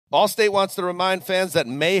Allstate wants to remind fans that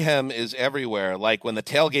mayhem is everywhere, like when the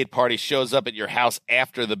tailgate party shows up at your house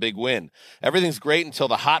after the big win. Everything's great until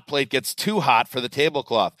the hot plate gets too hot for the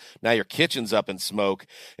tablecloth. Now your kitchen's up in smoke.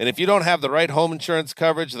 And if you don't have the right home insurance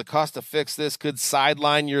coverage, the cost to fix this could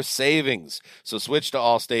sideline your savings. So switch to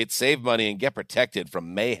Allstate, save money, and get protected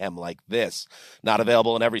from mayhem like this. Not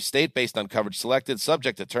available in every state based on coverage selected,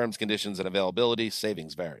 subject to terms, conditions, and availability.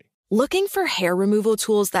 Savings vary. Looking for hair removal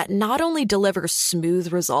tools that not only deliver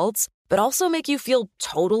smooth results, but also make you feel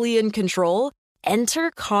totally in control? Enter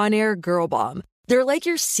Conair Girl Bomb. They're like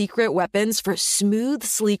your secret weapons for smooth,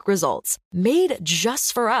 sleek results. Made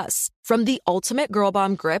just for us. From the ultimate Girl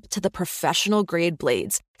Bomb grip to the professional-grade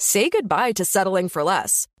blades, say goodbye to settling for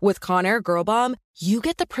less. With Conair Girl Bomb, you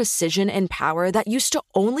get the precision and power that used to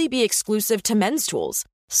only be exclusive to men's tools.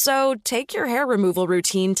 So take your hair removal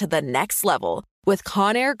routine to the next level with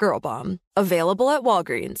Conair Girl Bomb. Available at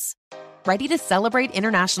Walgreens. Ready to celebrate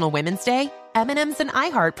International Women's Day? M&M's and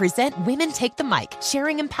iHeart present Women Take the Mic,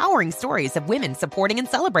 sharing empowering stories of women supporting and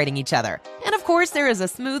celebrating each other. And of course, there is a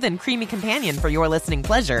smooth and creamy companion for your listening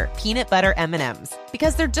pleasure, peanut butter M&M's.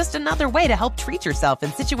 Because they're just another way to help treat yourself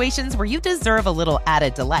in situations where you deserve a little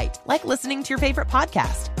added delight, like listening to your favorite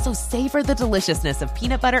podcast. So savor the deliciousness of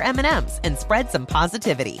peanut butter M&M's and spread some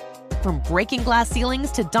positivity. From breaking glass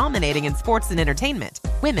ceilings to dominating in sports and entertainment,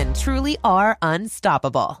 women truly are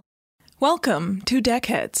unstoppable. Welcome to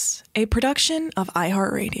Deckheads, a production of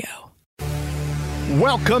iHeartRadio.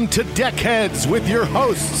 Welcome to Deckheads with your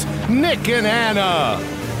hosts, Nick and Anna.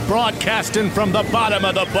 Broadcasting from the bottom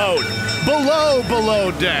of the boat,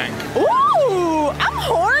 below deck. Ooh, I'm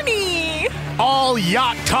horny. All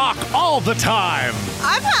yacht talk all the time.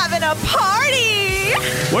 I'm having a party.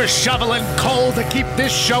 We're shoveling coal to keep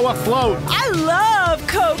this show afloat. I love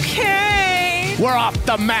cocaine. We're off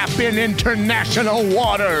the map in international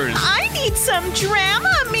waters. I need some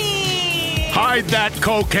Dramamine. Hide that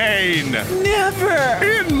cocaine. Never.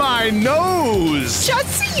 In my nose. Just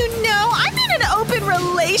so you know, I'm in an open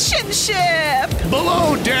relationship.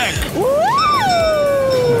 Below deck.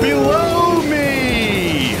 Woo! Below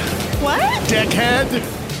me. What? Deckhead.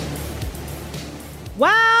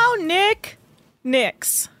 Wow, Nick.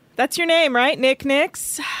 Nix. That's your name, right? Nick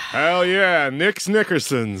Nix? Hell yeah, Nick's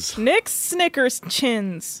Nickersons. Nick's Snickers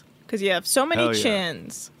chins. Because you have so many Hell yeah.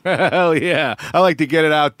 chins. Hell yeah. I like to get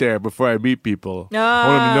it out there before I meet people. I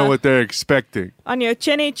want them to know what they're expecting. On your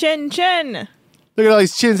chinny chin chin. Look at all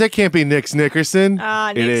these chins. That can't be Nick's Nickerson.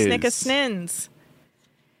 Nick Snicker-snins.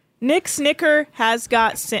 Nick Snicker has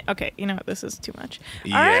got... Okay, you know what? This is too much.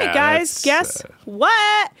 All right, guys. Guess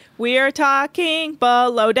what? We are talking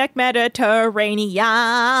Below Deck Mediterranean.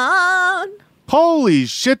 Holy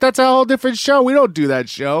shit, that's a whole different show. We don't do that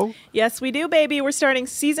show. Yes, we do, baby. We're starting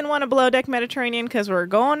season 1 of Below Deck Mediterranean because we're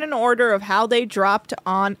going in order of how they dropped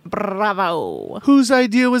on Bravo. Whose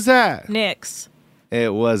idea was that? Nick's.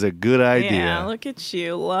 It was a good idea. Yeah, look at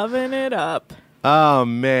you, loving it up. Oh,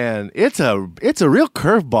 man. It's a real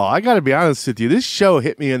curveball. I got to be honest with you. This show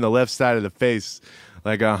hit me in the left side of the face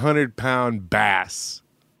like a 100-pound bass.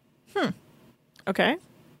 Okay.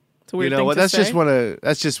 It's a weird you know thing what? to That's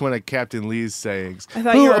say. just one of Captain Lee's sayings. I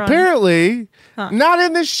thought who you were on- apparently not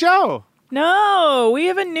in this show. No, we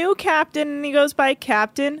have a new captain, and he goes by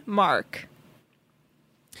Captain Mark.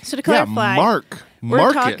 So to clarify,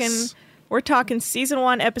 Marcus. We're talking season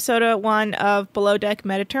 1, episode 1 of Below Deck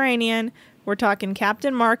Mediterranean. We're talking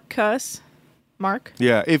Captain Marcus. Mark?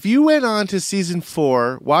 Yeah, if you went on to season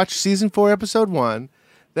 4, watched season 4, episode 1,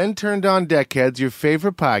 then turned on Deckheads, your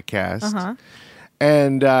favorite podcast,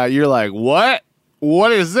 and you're like, what?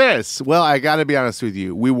 What is this? Well, I got to be honest with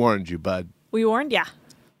you. We warned you, bud. We warned ya.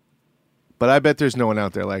 But I bet there's no one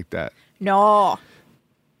out there like that. No.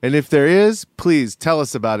 And if there is, please tell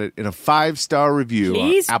us about it in a 5-star review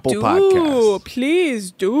Please on Apple do. Podcasts.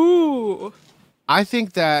 Please do. I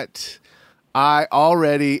think that I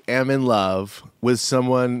already am in love with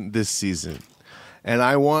someone this season. And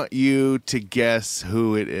I want you to guess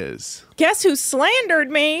who it is. Guess who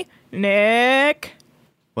slandered me? Nick.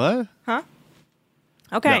 What? Huh?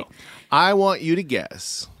 Okay. No. I want you to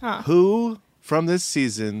guess who from this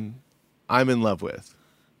season I'm in love with.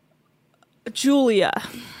 Julia.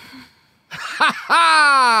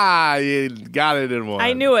 Ha! You got it in one.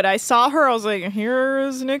 I knew it. I saw her. I was like, here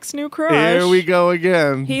is Nick's new crush. Here we go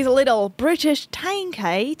again. He's a little British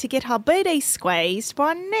tanky to get her booty squeezed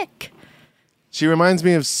by Nick. She reminds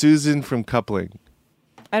me of Susan from Coupling.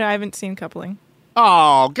 I haven't seen Coupling.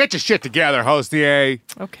 Oh, get your shit together, Hostier.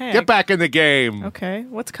 Okay. Get back in the game. Okay.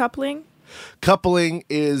 What's Coupling? Coupling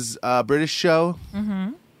is a British show.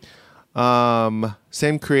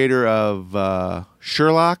 Same creator of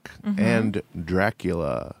Sherlock and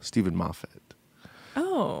Dracula, Stephen Moffat.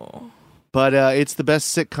 Oh. But it's the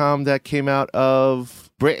best sitcom that came out of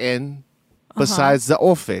Britain besides The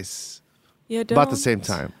Office. Yeah, about the same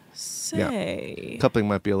time. Say. Coupling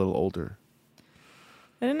might be a little older.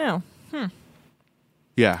 I don't know.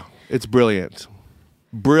 Yeah, it's brilliant.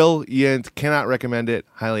 Brilliant. Cannot recommend it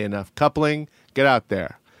highly enough. Coupling, get out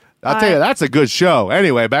there. I'll tell you, that's a good show.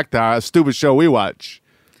 Anyway, back to our stupid show we watch.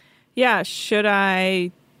 Yeah, should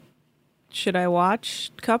I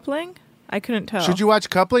watch Coupling? I couldn't tell. Should you watch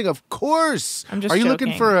Coupling? Of course. I'm just Are you joking.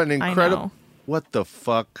 looking for an I incredible... know. What the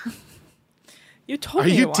fuck? You told Are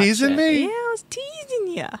me you to watch teasing it. me? Yeah, I was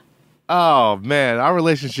teasing you. Oh, man. Our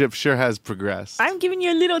relationship sure has progressed. I'm giving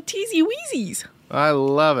you a little teasy weezies. I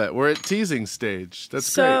love it. We're at teasing stage.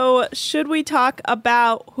 That's great. So, should we talk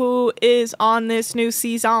about who is on this new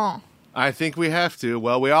season? I think we have to.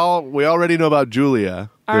 Well, we already know about Julia,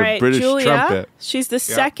 All the right, British Julia. trumpet. She's the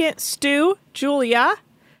second Stu. Julia.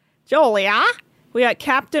 We got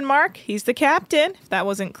Captain Mark. He's the captain, if that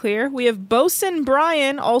wasn't clear. We have Bosun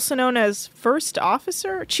Brian, also known as First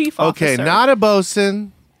Officer, Chief Officer. Okay, not a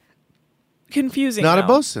bosun. Confusing, Not a though.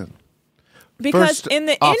 bosun. Because First in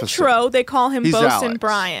the officer. intro, they call him He's Bosun Alex.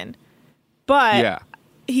 Brian. But Yeah.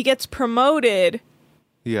 he gets promoted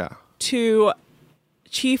Yeah. to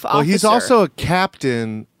Chief Officer. Well, he's also a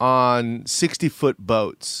captain on 60-foot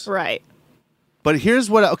boats. Right. But here's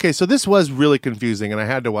what... Okay, so this was really confusing, and I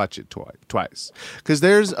had to watch it twice. Because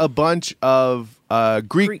there's a bunch of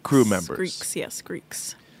Greek crew members.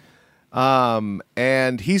 Greeks.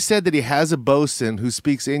 And he said that he has a bosun who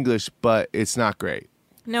speaks English, but it's not great.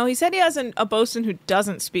 No, he said he has a bosun who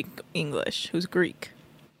doesn't speak English, who's Greek.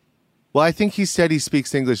 Well, I think he said he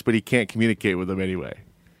speaks English, but he can't communicate with them anyway.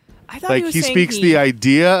 I thought Like, was he saying speaks the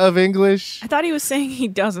idea of English. I thought he was saying he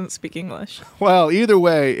doesn't speak English. Well, either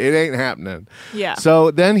way, it ain't happening. Yeah. So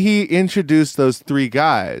then he introduced those three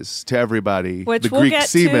guys to everybody. Which the we'll Greek get to,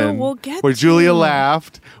 seamen. we'll get where Julia to.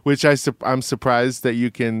 laughed, which I'm surprised that you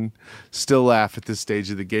can still laugh at this stage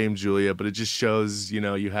of the game, Julia. But it just shows,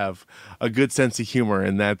 you have a good sense of humor,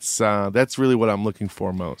 and that's really what I'm looking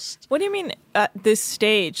for most. What do you mean at this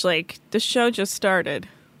stage? Like, the show just started.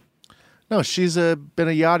 No, she's been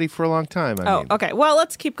a yachty for a long time. I mean. Okay. Well,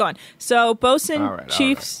 let's keep going. So, Bosun, All right.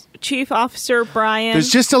 Chief Officer Brian, There's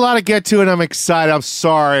just a lot to get to, and I'm excited. I'm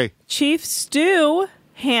sorry. Chief Stu,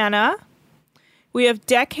 Hannah. We have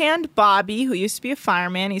Deckhand Bobby, who used to be a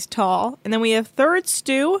fireman. He's tall. And then we have third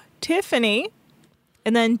Stu, Tiffany.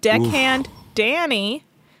 And then Deckhand Danny.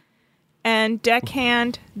 And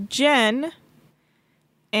Deckhand Jen.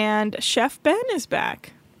 And Chef Ben is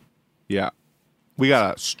back. Yeah. We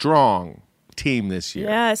got a strong team this year.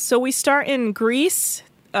 Yeah, so we start in Greece,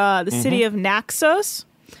 the city of Naxos.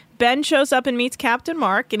 Ben shows up and meets Captain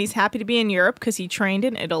Mark, and he's happy to be in Europe because he trained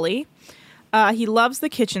in Italy. He loves the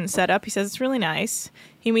kitchen setup. He says it's really nice.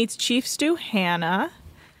 He meets Chief Stu Hannah.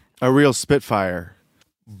 A real spitfire.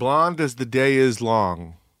 Blonde as the day is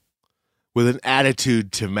long, with an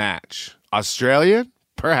attitude to match. Australian?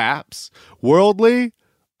 Perhaps. Worldly?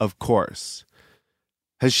 Of course.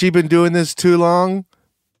 Has she been doing this too long?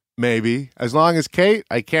 Maybe. As long as Kate,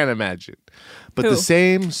 I can't imagine. But Who? the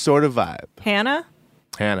same sort of vibe. Hannah?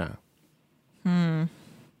 Hannah.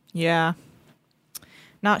 Yeah.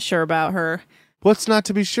 Not sure about her. What's not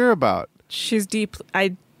to be sure about? She's deep.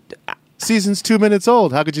 Season's 2 minutes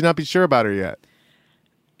old. How could you not be sure about her yet?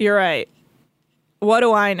 You're right. What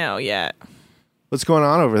do I know yet? What's going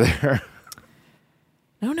on over there?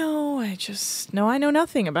 No, I know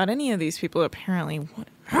nothing about any of these people, apparently.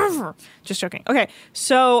 Whatever. Just joking. Okay,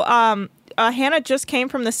 so Hannah just came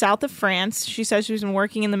from the south of France. She says she's been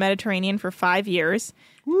working in the Mediterranean for 5 years.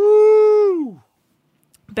 Woo!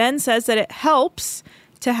 Ben says that it helps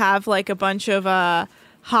to have like a bunch of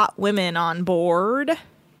hot women on board.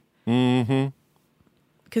 Mm-hmm.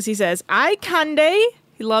 Because he says, eye candy.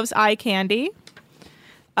 He loves eye candy.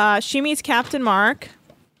 She meets Captain Mark.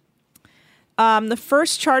 The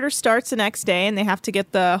first charter starts the next day, and they have to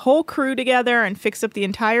get the whole crew together and fix up the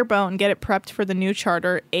entire boat and get it prepped for the new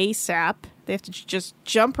charter ASAP. They have to just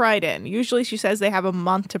jump right in. Usually, she says they have a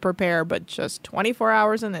month to prepare, but just 24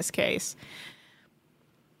 hours in this case.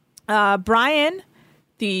 Brian,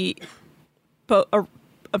 the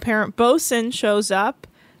apparent bosun, shows up.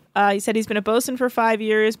 He said he's been a bosun for 5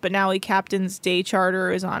 years, but now he captains day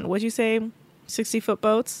charter is on, what'd you say, 60-foot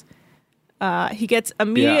boats? He gets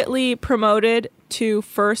immediately promoted to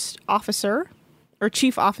first officer or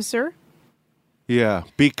chief officer. Yeah,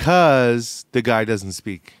 because the guy doesn't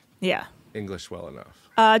speak Yeah. English well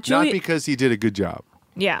enough. Julia, Not because he did a good job.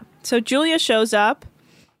 yeah. So Julia shows up.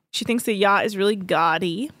 She thinks the yacht is really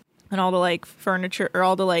gaudy, and all the like furniture or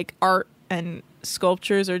all the like art and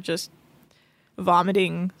sculptures are just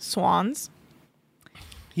vomiting swans.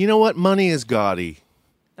 You know what? Money is gaudy.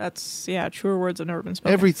 That's, truer words than urban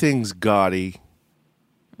spoken. Everything's gaudy.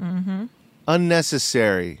 Mm-hmm.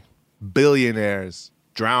 Unnecessary. Billionaires.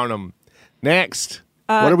 Drown them. Next.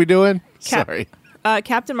 What are we doing? Sorry.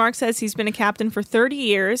 Captain Mark says he's been a captain for 30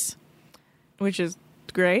 years, which is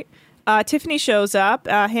great. Tiffany shows up.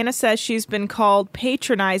 Hannah says she's been called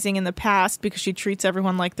patronizing in the past because she treats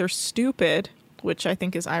everyone like they're stupid, which I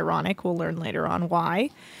think is ironic. We'll learn later on why.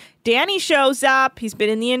 Danny shows up. He's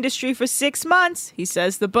been in the industry for 6 months. He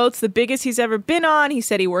says the boat's the biggest he's ever been on. He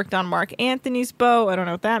said he worked on Mark Anthony's boat. I don't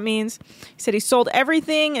know what that means. He said he sold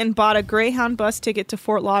everything and bought a Greyhound bus ticket to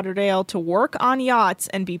Fort Lauderdale to work on yachts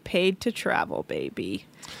and be paid to travel, baby.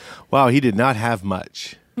 Wow, he did not have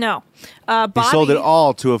much. No. He sold it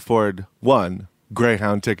all to afford one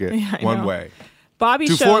Greyhound ticket one way. Bobby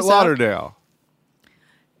to shows Fort up. Lauderdale.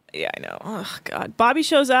 Yeah, I know. Oh, God. Bobby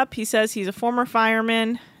shows up. He says he's a former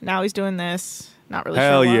fireman. Now he's doing this. Not really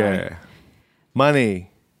Hell sure why. yeah.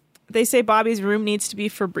 Money. They say Bobby's room needs to be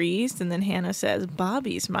Febreze, and then Hannah says,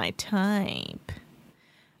 Bobby's my type.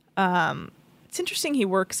 It's interesting he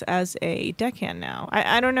works as a deckhand now.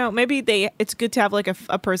 I don't know. Maybe it's good to have like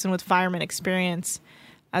a person with fireman experience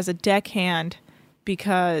as a deckhand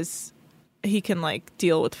because he can like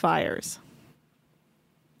deal with fires.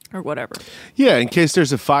 Or whatever. Yeah, in case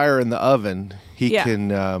there's a fire in the oven, he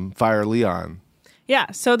can fire Leon.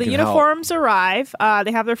 Yeah, so the uniforms arrive.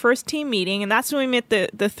 They have their first team meeting, and that's when we meet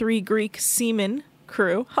the three Greek seamen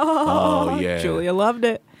crew. Oh, yeah. Julia loved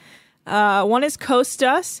it. One is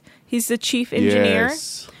Kostas. He's the chief engineer.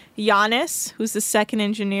 Yes. Giannis, who's the second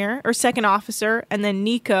engineer, or second officer, and then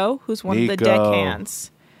Nico, who's one of the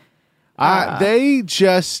deckhands. They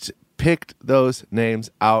just picked those names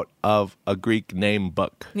out of a Greek name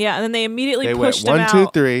book. Yeah, and then they immediately pushed went, them 1,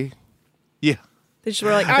 out. 2, 3. Yeah. They just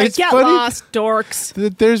were like, all right, It's get funny lost,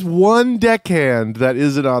 dorks. There's one deckhand that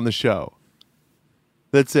isn't on the show.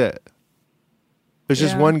 That's it. There's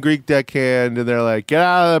just one Greek deckhand, and they're like, get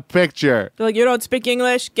out of the picture. They're like, you don't speak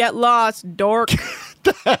English? Get lost, dork.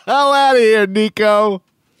 Get the hell out of here, Nico.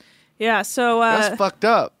 Yeah, so... That's fucked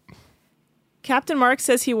up. Captain Mark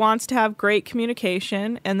says he wants to have great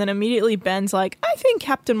communication, and then immediately Ben's like, I think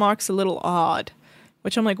Captain Mark's a little odd.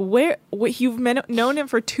 Which I'm like, you've known him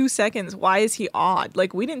for 2 seconds. Why is he odd?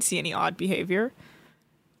 Like, we didn't see any odd behavior.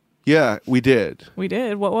 Yeah, we did. We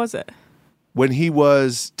did? What was it? When he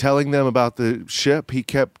was telling them about the ship, he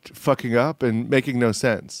kept fucking up and making no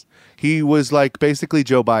sense. He was like basically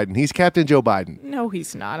Joe Biden. He's Captain Joe Biden. No,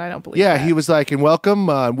 he's not. I don't believe that. Yeah, he was like, and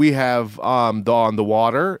welcome. We have on the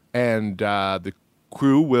water, and the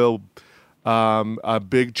crew will a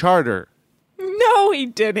big charter. No, he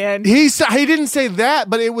didn't. He didn't say that,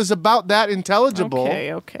 but it was about that intelligible.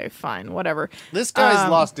 Okay, fine, whatever. This guy's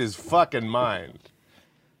lost his fucking mind.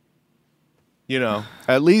 You know,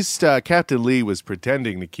 at least Captain Lee was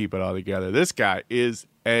pretending to keep it all together. This guy is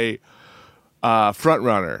a front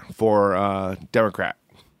runner for Democrat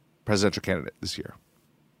presidential candidate this year.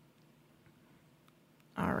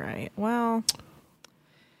 All right. Well.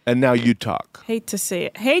 And now you talk. Hate to see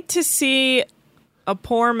it. Hate to see a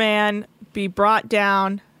poor man be brought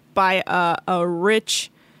down by a rich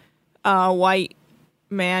white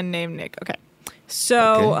man named Nick. Okay.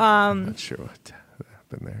 So, I'm not sure what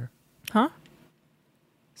happened there. Huh?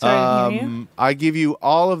 Sorry, I didn't hear you. I give you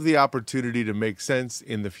all of the opportunity to make sense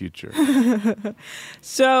in the future.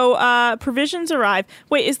 So, provisions arrive.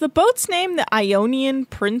 Wait, is the boat's name the Ionian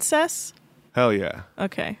Princess? Hell yeah.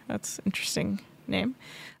 Okay, that's an interesting name.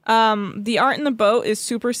 The art in the boat is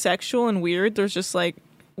super sexual and weird. There's just like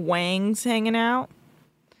wangs hanging out.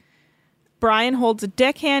 Brian holds a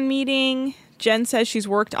deckhand meeting. Jen says she's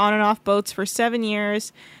worked on and off boats for 7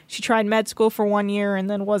 years. She tried med school for 1 year and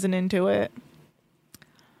then wasn't into it.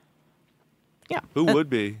 Yeah. Who would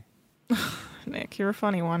be? Nick, you're a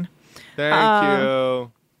funny one. Thank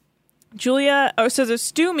you. Julia, so there's a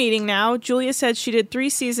stew meeting now. Julia said she did 3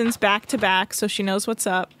 seasons back to back, so she knows what's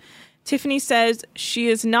up. Tiffany says she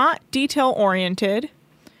is not detail-oriented,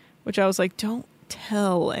 which I was like, don't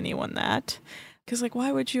tell anyone that. Because, like,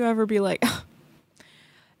 why would you ever be like...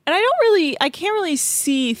 And I can't really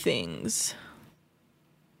see things.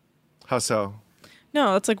 How so?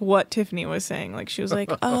 No, it's like what Tiffany was saying. Like, she was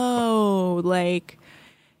like, oh, like,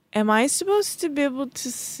 am I supposed to be able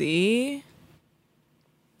to see?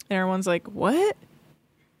 And everyone's like, what?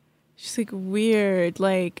 She's like, weird.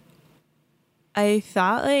 Like, I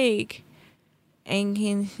thought, like, I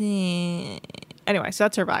can see. Anyway, so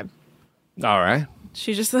that's her vibe. All right.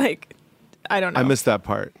 She just, like, I don't know. I missed that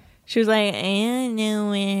part. She was like, I don't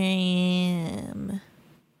know where I am.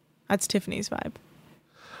 That's Tiffany's vibe.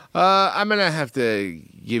 I'm going to have to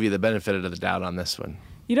give you the benefit of the doubt on this one.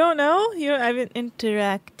 You don't know? I haven't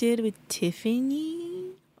interacted with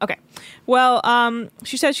Tiffany? Okay. Well,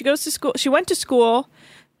 she said she goes to school. She went to school.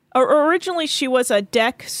 Originally, she was a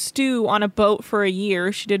deck stew on a boat for a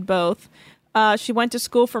year. She did both. She went to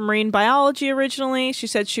school for marine biology originally. She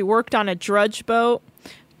said she worked on a dredge boat,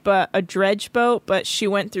 but she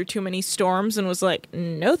went through too many storms and was like,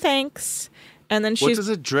 no thanks. And then what does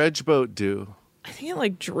a dredge boat do? I think it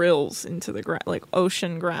like drills into the ground, like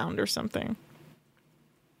ocean ground or something.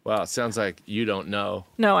 Well, it sounds like you don't know.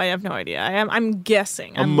 No, I have no idea. I'm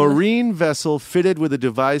guessing. A marine vessel fitted with a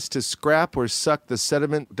device to scrap or suck the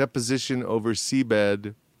sediment deposition over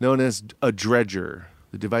seabed, known as a dredger.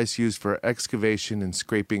 The device used for excavation and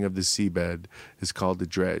scraping of the seabed is called a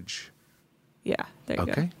dredge. Yeah, there you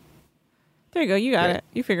go. Okay. There you go. You got it.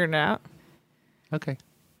 You figured it out. Okay.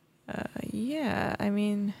 Yeah, I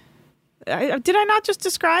mean, did I not just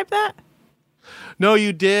describe that? No,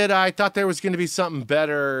 you did. I thought there was going to be something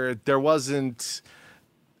better. There wasn't,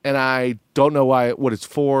 and I don't know what it's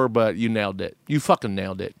for, but you nailed it. You fucking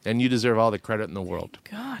nailed it, and you deserve all the credit in the world.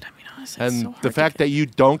 God, I mean, honestly, and it's so hard the fact that you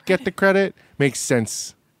don't get the credit makes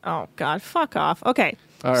sense. Oh God, fuck off. Okay,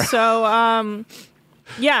 all right. So,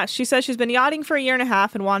 yeah, she says she's been yachting for a year and a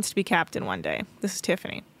half and wants to be captain one day. This is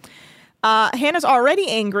Tiffany. Hannah's already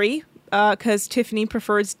angry because Tiffany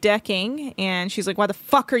prefers decking, and she's like, why the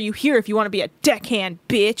fuck are you here if you want to be a deckhand,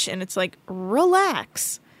 bitch? And it's like,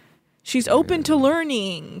 relax. She's open to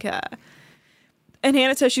learning. And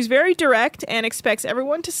Hannah says she's very direct and expects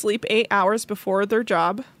everyone to sleep 8 hours before their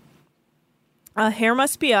job. Hair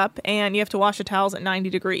must be up, and you have to wash the towels at 90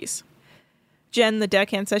 degrees. Jen, the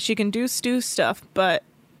deckhand, says she can do stew stuff, but,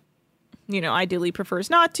 ideally prefers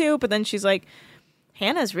not to. But then she's like,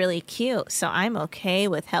 Hannah's really cute, so I'm okay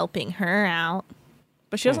with helping her out.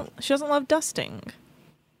 But she doesn't love dusting.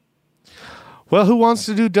 Well, who wants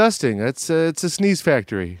to do dusting? It's a sneeze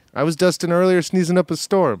factory. I was dusting earlier, sneezing up a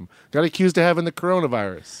storm. Got accused of having the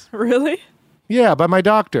coronavirus. Really? Yeah, by my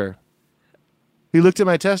doctor. He looked at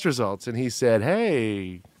my test results and he said,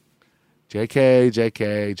 hey,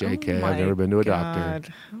 JK, I've never been to a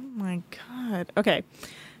doctor. Oh my God. Okay.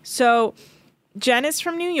 So Jen is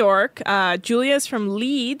from New York. Julia is from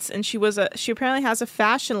Leeds, and she apparently has a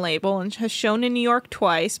fashion label and has shown in New York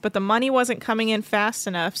twice, but the money wasn't coming in fast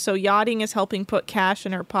enough, so yachting is helping put cash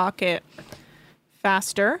in her pocket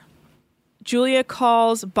faster. Julia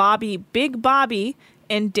calls Bobby Big Bobby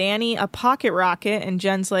and Danny a pocket rocket, and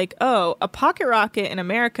Jen's like, oh, a pocket rocket in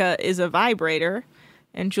America is a vibrator.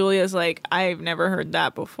 And Julia's like, I've never heard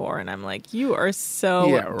that before. And I'm like, you are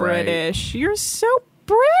so British. You're so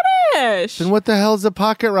British. Then what the hell is a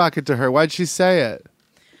pocket rocket to her? Why'd she say it?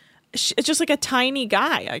 It's just like a tiny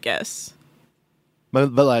guy, I guess.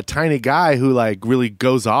 But a tiny guy who really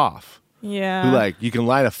goes off. Yeah. Who you can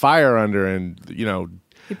light a fire under and,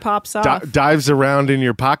 he pops off. Dives around in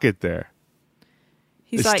your pocket there.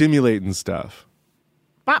 He's stimulating stuff.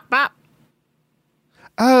 Bop, bop.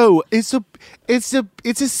 Oh, it's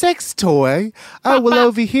a sex toy. Oh, well,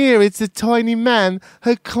 over here it's a tiny man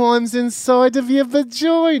who climbs inside of your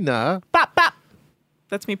vagina. Bop, bop.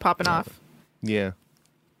 That's me popping off. Yeah.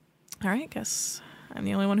 All right, guess I'm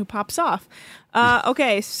the only one who pops off.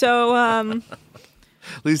 Okay, so at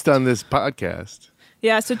least on this podcast.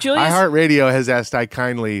 Yeah, so Julia's... iHeartRadio has asked I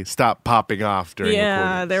kindly stop popping off during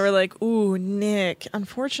recordings. They were like, ooh, Nick,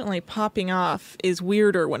 unfortunately popping off is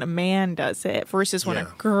weirder when a man does it versus when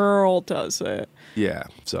a girl does it. Yeah,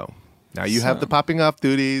 so now you have the popping off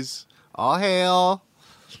duties. All hail,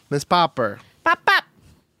 Miss Popper. Pop, pop.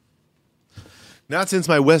 Not since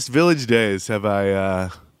my West Village days have I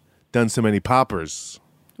done so many poppers.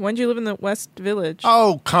 When did you live in the West Village?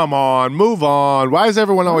 Oh, come on. Move on. Why is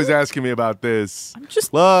everyone always asking me about this?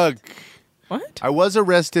 Look. What? I was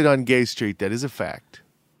arrested on Gay Street. That is a fact.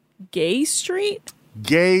 Gay Street?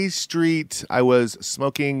 Gay Street. I was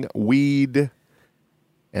smoking weed,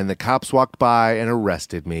 and the cops walked by and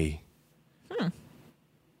arrested me.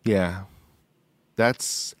 Yeah.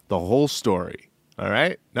 That's the whole story. All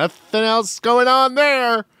right? Nothing else going on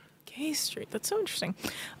there. Gay Street. That's so interesting.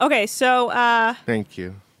 Okay, so... Thank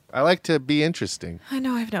you. I like to be interesting. I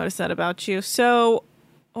know, I've noticed that about you. So,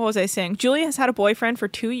 what was I saying? Julia has had a boyfriend for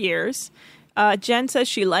 2 years. Jen says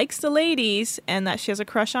she likes the ladies and that she has a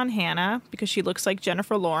crush on Hannah because she looks like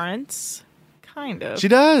Jennifer Lawrence. Kind of. She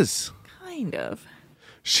does. Kind of.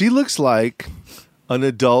 She looks like an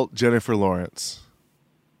adult Jennifer Lawrence.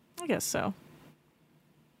 I guess so.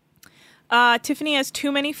 Tiffany has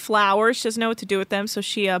too many flowers. She doesn't know what to do with them, so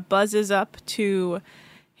she buzzes up to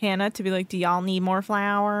Hannah to be like, do y'all need more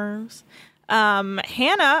flowers?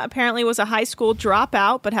 Hannah apparently was a high school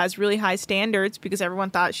dropout, but has really high standards because everyone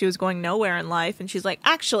thought she was going nowhere in life. And she's like,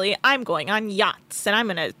 actually, I'm going on yachts and I'm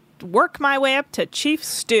going to work my way up to chief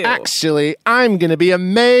stew. Actually, I'm going to be a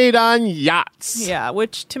maid on yachts. Yeah,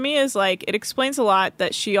 which to me is like, it explains a lot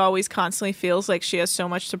that she always constantly feels like she has so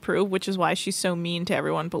much to prove, which is why she's so mean to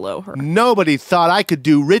everyone below her. Nobody thought I could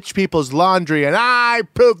do rich people's laundry, and I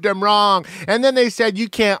proved them wrong. And then they said, you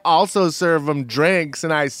can't also serve them drinks.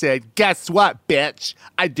 And I said, guess what, bitch?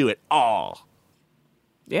 I do it all.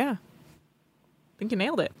 Yeah. I think you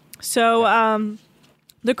nailed it. So,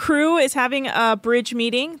 the crew is having a bridge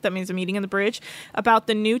meeting. That means a meeting in the bridge about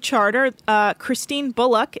the new charter. Christine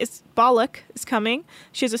Bullock is coming.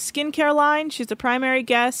 She has a skincare line. She's the primary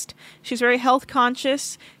guest. She's very health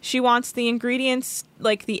conscious. She wants the ingredients,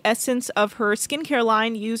 like the essence of her skincare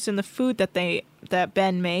line, used in the food that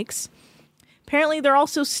Ben makes. Apparently, they're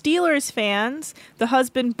also Steelers fans. The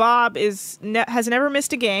husband Bob has never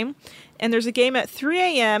missed a game, and there's a game at 3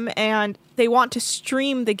 a.m. and they want to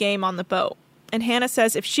stream the game on the boat. And Hannah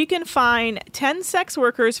says if she can find 10 sex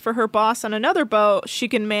workers for her boss on another boat, she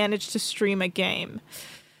can manage to stream a game.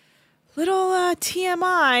 Little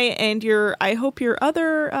TMI, and I hope your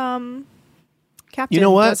other captain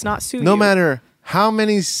does not sue you. No matter how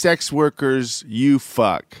many sex workers you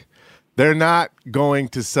fuck, they're not going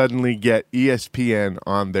to suddenly get ESPN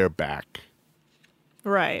on their back.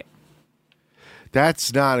 Right.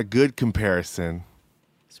 That's not a good comparison.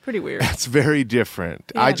 Pretty weird. That's very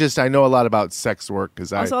different. Yeah. I know a lot about sex work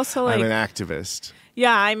because I'm an activist.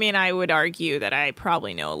 Yeah, I mean, I would argue that I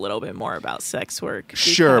probably know a little bit more about sex work.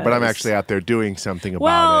 Sure, but I'm actually out there doing something about it.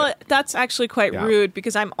 Well, that's actually quite rude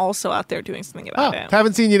because I'm also out there doing something about it.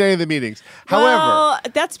 Haven't seen you at any of the meetings. Well,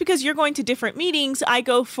 that's because you're going to different meetings. I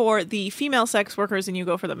go for the female sex workers and you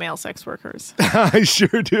go for the male sex workers. I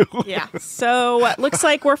sure do. Yeah. So it looks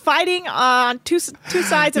like we're fighting on two sides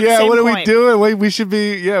of the same coin. Yeah, what are coin. we doing? We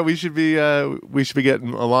should be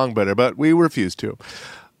getting along better, but we refuse to.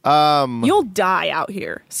 You'll die out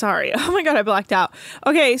here. Sorry. Oh my God, I blacked out.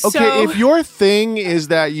 Okay, so... Okay, if your thing is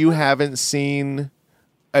that you haven't seen...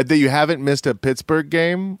 that you haven't missed a Pittsburgh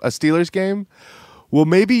game, a Steelers game, well,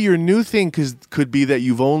 maybe your new thing could be that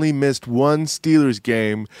you've only missed one Steelers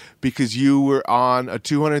game because you were on a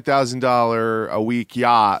 $200,000 a week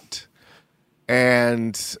yacht,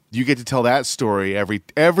 and you get to tell that story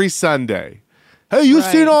every Sunday. Hey, you've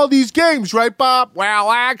seen all these games, right, Bob?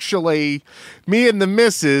 Well, actually, me and the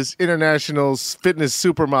Mrs. International fitness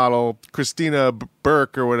supermodel, Christina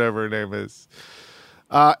Burke or whatever her name is,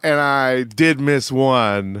 and I did miss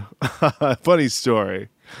one. Funny story.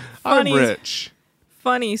 I'm rich.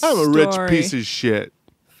 Funny story. I'm a rich piece of shit.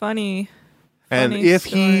 Funny And if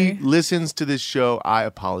story. he listens to this show, I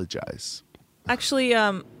apologize. Actually,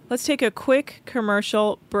 let's take a quick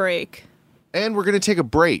commercial break. And we're going to take a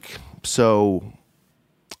break, so...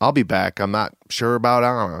 I'll be back. I'm not sure about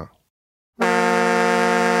Anna.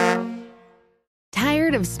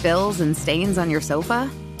 Tired of spills and stains on your sofa?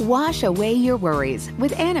 Wash away your worries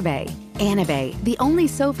with Anabay. Anabay, the only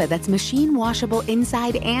sofa that's machine washable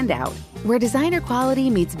inside and out, where designer quality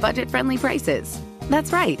meets budget-friendly prices.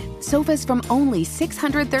 That's right, sofas from only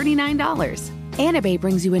 $639. Anabay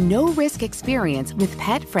brings you a no-risk experience with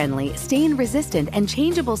pet-friendly, stain-resistant, and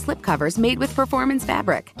changeable slipcovers made with performance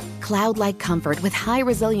fabric, cloud-like comfort with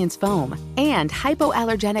high-resilience foam, and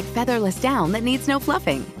hypoallergenic featherless down that needs no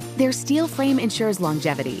fluffing. Their steel frame ensures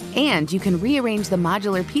longevity, and you can rearrange the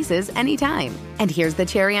modular pieces anytime. And here's the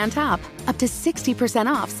cherry on top, up to 60%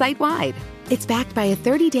 off site-wide. It's backed by a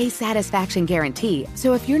 30-day satisfaction guarantee,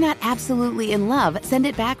 so if you're not absolutely in love, send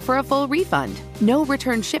it back for a full refund. No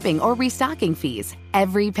return shipping or restocking fees.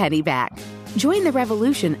 Every penny back. Join the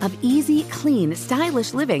revolution of easy, clean,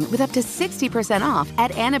 stylish living with up to 60% off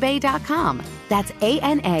at anabay.com. That's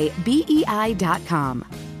ANABEI.com.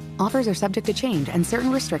 Offers are subject to change and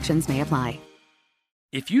certain restrictions may apply.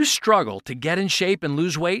 If you struggle to get in shape and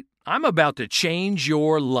lose weight, I'm about to change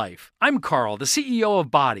your life. I'm Carl, the CEO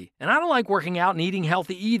of Body, and I don't like working out and eating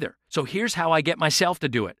healthy either. So here's how I get myself to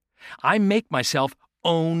do it. I make myself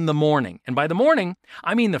own the morning. And by the morning,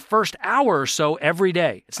 I mean the first hour or so every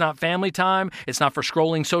day. It's not family time. It's not for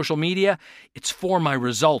scrolling social media. It's for my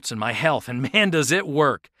results and my health. And man, does it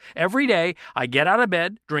work. Every day, I get out of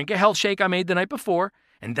bed, drink a health shake I made the night before,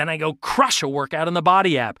 and then I go crush a workout in the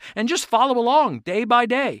Body app and just follow along day by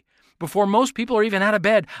day. Before most people are even out of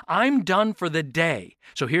bed, I'm done for the day.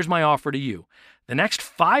 So here's my offer to you. The next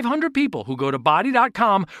 500 people who go to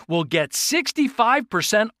Body.com will get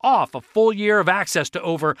 65% off a full year of access to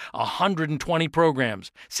over 120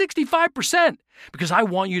 programs. 65%! Because I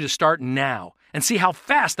want you to start now and see how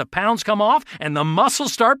fast the pounds come off and the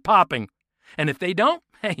muscles start popping. And if they don't,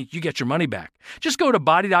 hey, you get your money back. Just go to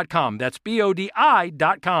BODi.com, that's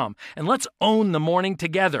BODI.com, and let's own the morning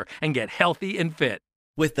together and get healthy and fit.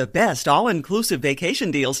 With the best all-inclusive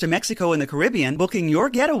vacation deals to Mexico and the Caribbean, booking your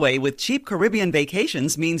getaway with Cheap Caribbean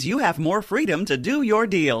Vacations means you have more freedom to do your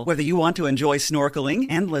deal. Whether you want to enjoy snorkeling,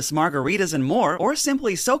 endless margaritas, and more, or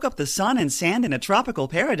simply soak up the sun and sand in a tropical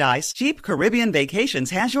paradise, Cheap Caribbean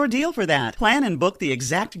Vacations has your deal for that. Plan and book the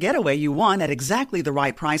exact getaway you want at exactly the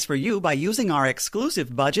right price for you by using our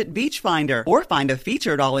exclusive budget Beach Finder, or find a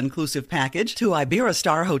featured all-inclusive package to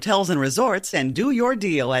Iberostar Hotels and Resorts and do your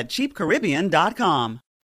deal at cheapcaribbean.com.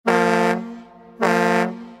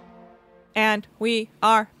 And we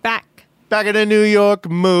are back. Back in a New York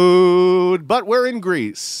mood, but we're in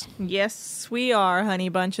Greece. Yes, we are, honey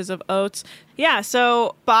bunches of oats. Yeah,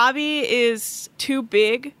 so Bobby is too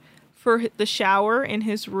big for the shower in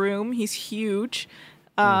his room. He's huge.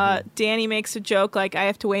 Danny makes a joke like, I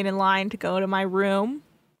have to wait in line to go to my room.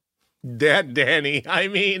 Danny, I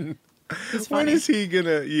mean, when is he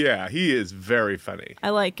gonna... Yeah, he is very funny. I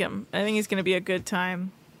like him. I think he's gonna be a good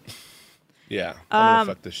time. Yeah, I'm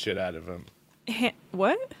gonna fuck the shit out of him.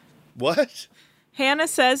 What? What? Hannah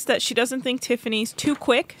says that she doesn't think Tiffany's too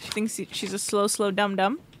quick. She thinks she's a slow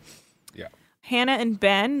dum-dum. Yeah. Hannah and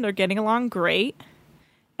Ben, they're getting along great.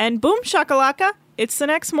 And boom shakalaka, it's the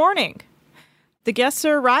next morning. The guests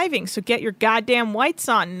are arriving, so get your goddamn whites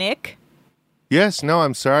on, Nick. Yes, no,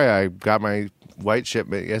 I'm sorry. I got my white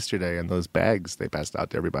shipment yesterday, and those bags, they passed out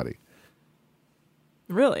to everybody.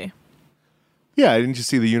 Really? Yeah, didn't you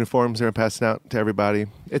see the uniforms they were passing out to everybody?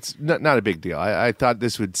 It's not a big deal. I thought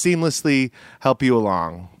this would seamlessly help you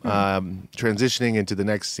along, transitioning into the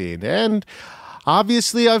next scene. And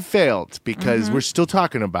obviously I've failed because we're still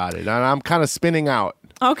talking about it. And I'm kind of spinning out.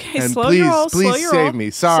 Okay, and slow your roll. Please save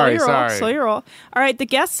me. Sorry. Slow your roll. All right, the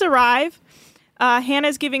guests arrive.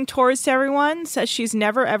 Hannah's giving tours to everyone, says she's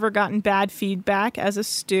never, ever gotten bad feedback as a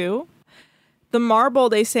stew. The marble,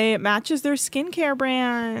 they say it matches their skincare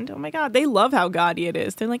brand. Oh, my God. They love how gaudy it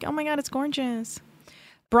is. They're like, oh, my God, it's gorgeous.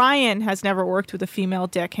 Brian has never worked with a female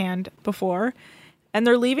deckhand before. And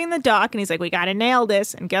they're leaving the dock, and he's like, we got to nail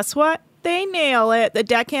this. And guess what? They nail it. The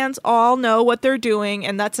deckhands all know what they're doing,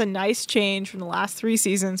 and that's a nice change from the last 3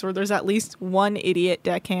 seasons where there's at least one idiot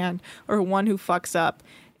deckhand or one who fucks up.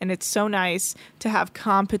 And it's so nice to have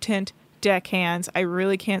competent deckhands. I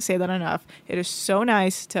really can't say that enough. It is so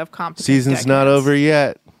nice to have competent Season's deckhands. not over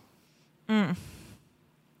yet.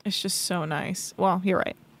 It's just so nice. Well, you're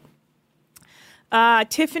right.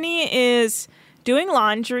 Tiffany is doing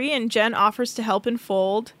laundry, and Jen offers to help and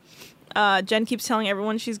fold. Jen keeps telling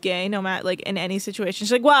everyone she's gay, no matter like in any situation.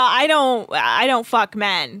 She's like, "Well, I don't fuck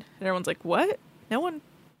men," and everyone's like, "What?" No one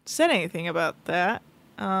said anything about that.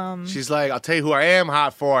 She's like, I'll tell you who I am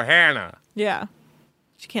hot for, Hannah. Yeah,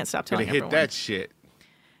 she can't stop telling Gonna hit everyone. that shit.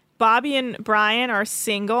 Bobby and Brian are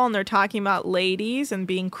single, and they're talking about ladies and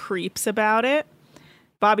being creeps about it.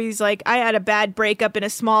 Bobby's like, I had a bad breakup in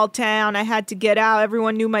a small town. I had to get out.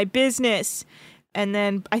 Everyone knew my business. And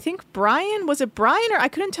then I think was it Brian or I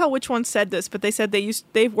couldn't tell which one said this, but they said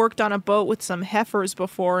they've worked on a boat with some heifers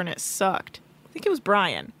before and it sucked. I think it was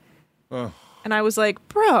Brian. Oh. And I was like,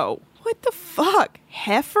 bro, what the fuck?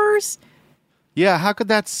 Heifers? Yeah, how could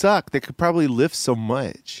that suck? They could probably lift so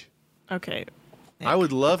much. Okay. I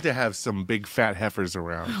would love to have some big fat heifers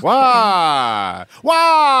around. Why?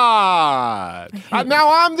 Why?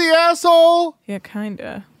 Now I'm the asshole? Yeah,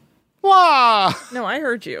 kinda. Why? No, I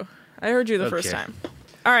heard you. I heard you the first time.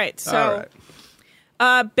 All right, so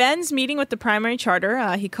Ben's meeting with the primary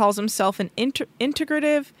charter. He calls himself an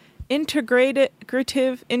integrative. I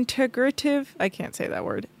can't say that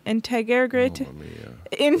word. Integrative.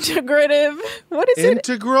 What is it?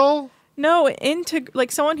 Integral? No,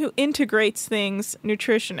 like someone who integrates things.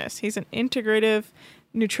 Nutritionist. He's an integrative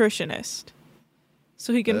nutritionist.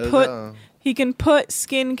 So he can put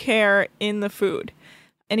skincare in the food.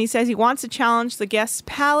 And he says he wants to challenge the guest's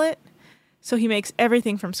palate, so he makes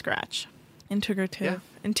everything from scratch. Integrative.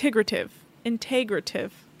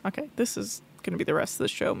 Okay, this is going to be the rest of the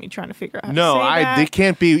show, me trying to figure out how to say that. They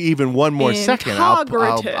can't be even one more second.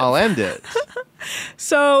 I'll end it.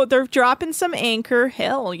 So they're dropping some anchor.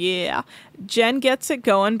 Hell yeah. Jen gets it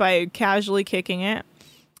going by casually kicking it.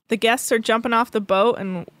 The guests are jumping off the boat,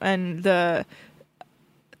 and the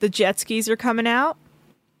jet skis are coming out.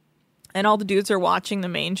 And all the dudes are watching the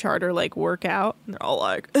main charter like work out. And they're all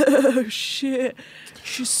like, oh shit.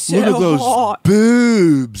 She's so Look at those hot.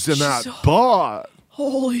 boobs and that butt.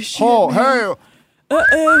 Holy shit. Oh, man. hey.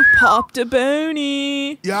 Uh-oh, popped a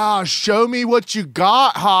bony. Yeah, show me what you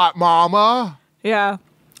got, hot mama. Yeah.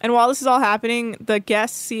 And while this is all happening, the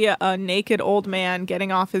guests see a naked old man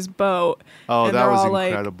getting off his boat. Oh, and that was all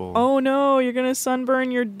incredible. Like, oh no, you're going to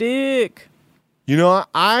sunburn your dick. You know,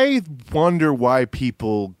 I wonder why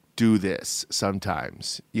people do this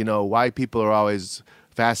sometimes. You know, why people are always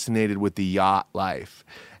fascinated with the yacht life.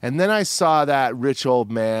 And then I saw that rich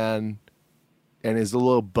old man and his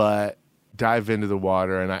little butt dive into the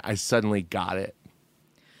water, and I suddenly got it.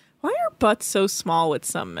 Why are butts so small with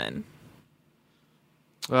some men?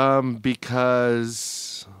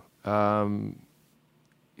 Because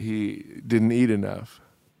he didn't eat enough.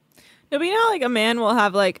 No, but you know, like a man will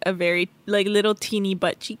have like a very like little teeny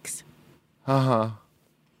butt cheeks.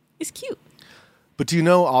 It's cute. But do you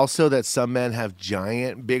know also that some men have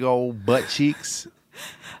giant, big old butt cheeks?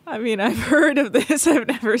 I mean, I've heard of this. I've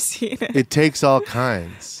never seen it. It takes all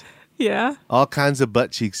kinds. Yeah. All kinds of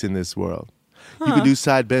butt cheeks in this world. You can do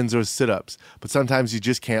side bends or sit-ups, but sometimes you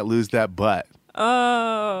just can't lose that butt.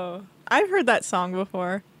 Oh, I've heard that song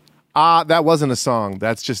before. That wasn't a song.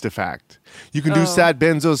 That's just a fact. You can do side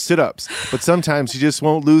bends or sit-ups, but sometimes you just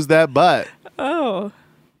won't lose that butt. Oh.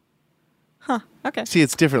 Huh. Okay. See,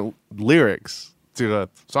 it's different lyrics to a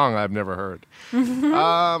song I've never heard.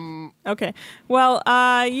 Okay. Well,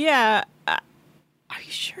 yeah. Are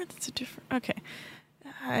you sure that's a different... Okay.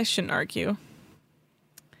 I shouldn't argue.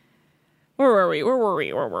 Where were we?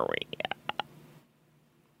 Yeah.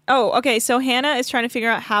 Oh, okay. So Hannah is trying to figure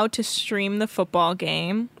out how to stream the football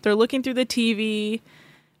game. They're looking through the TV.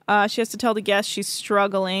 She has to tell the guests she's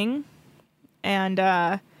struggling.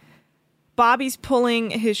 And Bobby's pulling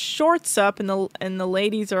his shorts up, and the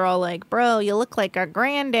ladies are all like, "Bro, you look like our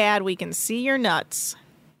granddad. We can see your nuts."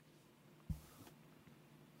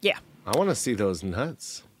 Yeah. I want to see those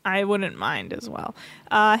nuts. I wouldn't mind as well.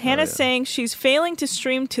 Hannah's saying she's failing to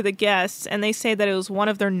stream to the guests, and they say that it was one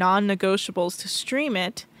of their non-negotiables to stream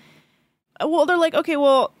it. Well, they're like, okay,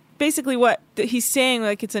 well, basically what he's saying,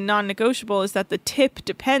 like it's a non-negotiable, is that the tip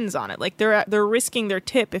depends on it. Like they're risking their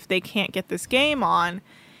tip if they can't get this game on.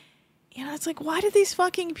 You know, it's like, why do these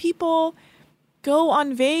fucking people go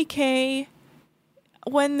on vacay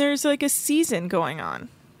when there's like a season going on?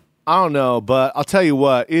 I don't know, but I'll tell you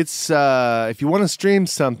what. It's if you want to stream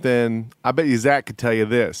something, I bet you Zach could tell you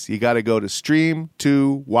this. You got to go to Stream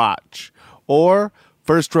to Watch or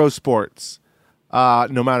First Row Sports.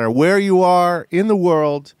 No matter where you are in the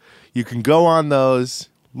world, you can go on those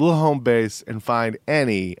little home base and find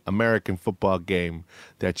any American football game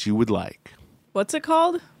that you would like. What's it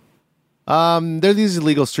called? They're these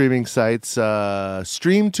illegal streaming sites.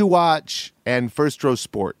 Stream to Watch and First Row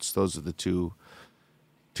Sports. Those are the two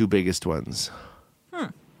biggest ones.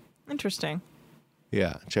 Interesting.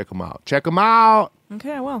 Yeah, check them out. Check them out.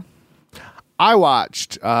 Okay, well. I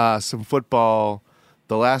watched some football,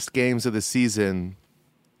 the last games of the season,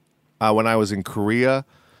 when I was in Korea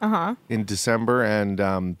in December, and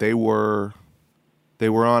they were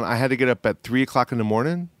on. I had to get up at 3:00 in the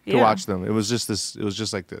morning to watch them. It was just this. It was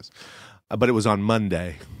just like this, but it was on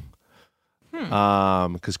Monday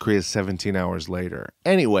because Korea's 17 hours later.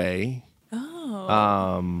 Anyway.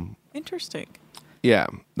 Interesting. Yeah,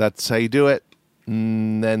 that's how you do it.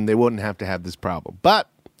 And then they wouldn't have to have this problem. But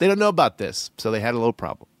they don't know about this, so they had a little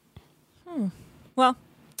problem. Well,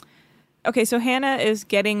 okay, so Hannah is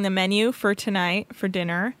getting the menu for tonight for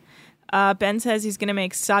dinner. Ben says he's going to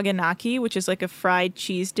make saganaki, which is like a fried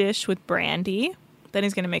cheese dish with brandy. Then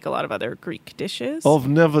he's going to make a lot of other Greek dishes. I've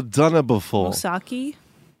never done it before. Moussaki.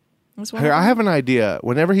 Here, I have an idea.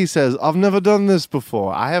 Whenever he says, I've never done this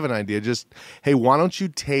before, I have an idea. Just, hey, why don't you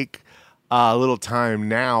take a little time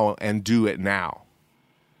now and do it now?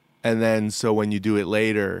 And then, so when you do it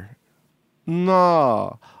later,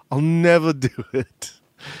 no, I'll never do it.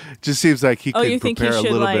 Just seems like he could prepare a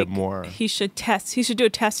little bit more. He should test. He should do a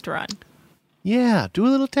test run. Yeah, do a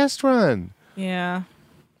little test run. Yeah,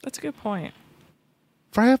 that's a good point.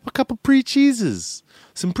 Fry up a couple pre-cheeses,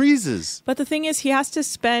 some preezes. But the thing is, he has to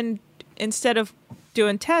spend, instead of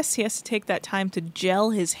doing tests, he has to take that time to gel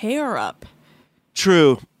his hair up.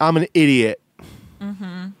 True. I'm an idiot.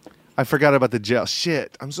 I forgot about the gel.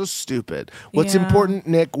 Shit, I'm so stupid. What's important,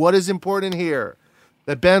 Nick? What is important here?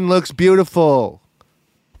 That Ben looks beautiful.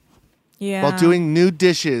 Yeah. While doing new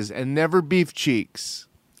dishes and never beef cheeks.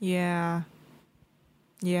 Yeah.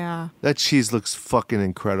 Yeah. That cheese looks fucking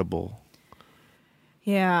incredible.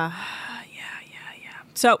 Yeah.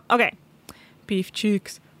 So, okay. Beef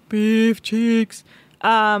cheeks. The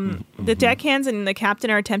deckhands and the captain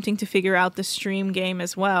are attempting to figure out the stream game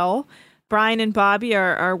as well. Brian and Bobby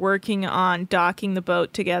are working on docking the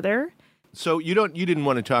boat together. So you didn't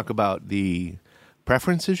want to talk about the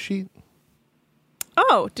preferences sheet?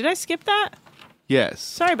 Oh, did I skip that? Yes.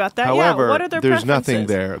 Sorry about that. However, what are their there's preferences? nothing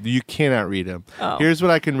there. You cannot read them. Oh. Here's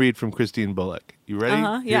what I can read from Christine Bullock. You ready?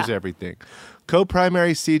 Yeah. Here's everything.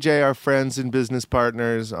 Co-primary CJ are friends and business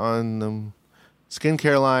partners on the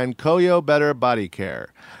skincare line Koyo Better Body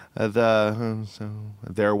Care.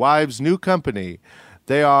 Their wives' new company.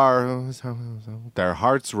 Their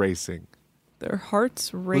hearts racing. Their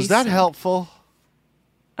hearts racing. Was that helpful?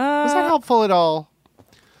 Was that helpful at all?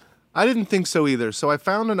 I didn't think so either. So I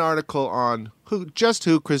found an article on who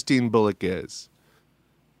Christine Bullock is.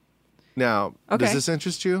 Now, does this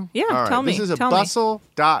interest you? Yeah, all right. tell me. This is tell me.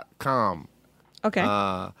 bustle.com.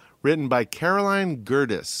 Okay. Written by Caroline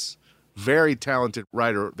Gertis. Very talented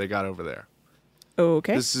writer they got over there.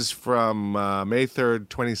 Okay. This is from May 3rd,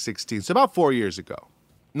 2016. So about 4 years ago.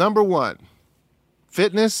 Number 1,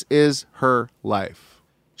 fitness is her life.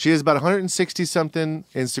 She has about 160-something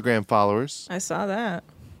Instagram followers. I saw that.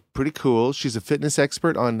 Pretty cool. She's a fitness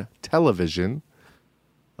expert on television.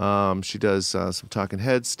 She does some talking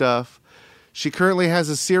head stuff. She currently has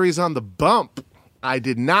a series on The Bump. I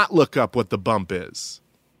did not look up what The Bump is.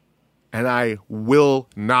 And I will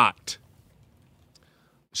not.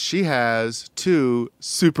 She has 2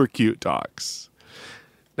 super cute dogs.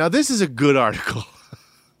 Now, this is a good article.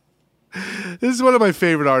 This is one of my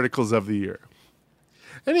favorite articles of the year.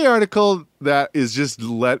 Any article that is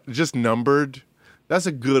just numbered, that's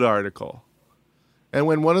a good article. And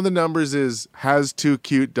when one of the numbers has 2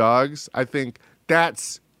 cute dogs, I think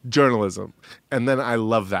that's journalism. And then I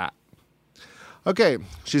love that. Okay,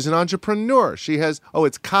 she's an entrepreneur. She has,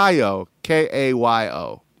 it's Kayo,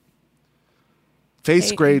 Kayo.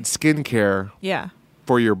 Face grade skincare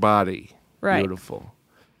for your body. Right. Beautiful.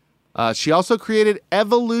 She also created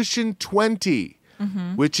Evolution 20,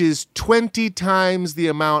 which is 20 times the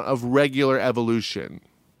amount of regular Evolution.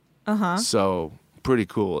 So pretty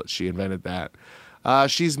cool that she invented that.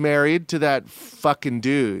 She's married to that fucking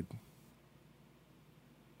dude.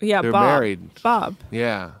 Yeah, They're Bob. married. Bob.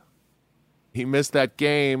 Yeah. He missed that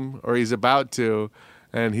game, or he's about to,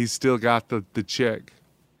 and he's still got the chick.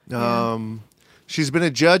 Yeah. She's been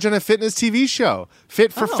a judge on a fitness TV show,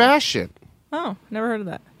 Fit for Fashion. Oh, never heard of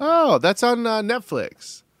that. Oh, that's on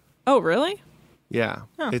Netflix. Oh, really? Yeah.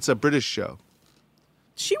 Huh. It's a British show.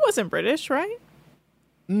 She wasn't British, right?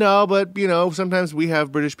 No, but, sometimes we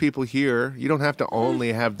have British people here. You don't have to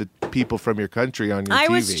only have the people from your country on your TV. I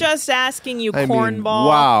was just asking you, I mean, cornball.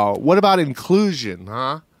 wow. What about inclusion,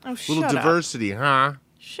 huh? Oh, Little diversity, huh?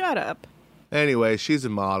 Shut up. Anyway, she's a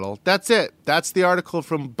model. That's it. That's the article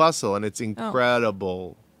from Bustle, and it's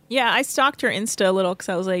incredible. Yeah, I stalked her Insta a little because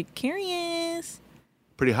I was like, curious.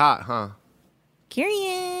 Pretty hot, huh?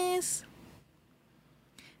 Curious.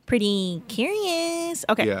 Pretty curious.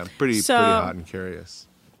 Okay. Yeah, pretty hot and curious.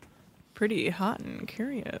 Pretty hot and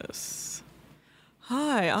curious.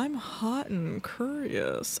 Hi, I'm hot and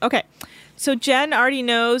curious. Okay. So Jen already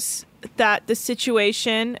knows that the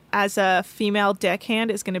situation as a female deckhand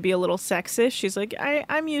is going to be a little sexist. She's like,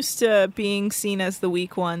 I'm used to being seen as the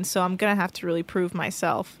weak one, so I'm going to have to really prove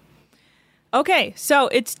myself. Okay, so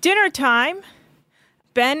it's dinner time.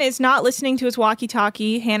 Ben is not listening to his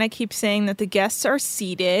walkie-talkie. Hannah keeps saying that the guests are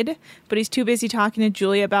seated, but he's too busy talking to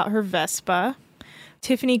Julia about her Vespa.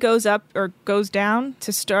 Tiffany goes down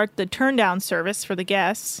to start the turn-down service for the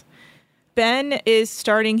guests. Ben is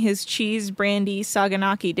starting his cheese brandy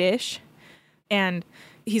saganaki dish, and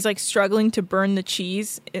he's like struggling to burn the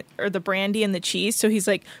cheese or the brandy and the cheese. So he's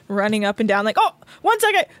like running up and down like, oh, 1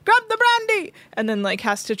 second, grab the brandy. And then like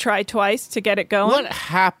has to try twice to get it going. What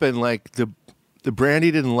happened? Like the brandy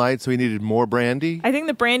didn't light, so he needed more brandy? I think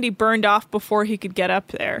the brandy burned off before he could get up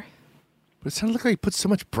there. But it sounded like he put so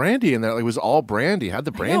much brandy in there. Like it was all brandy. How'd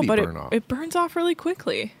the brandy burn off? It burns off really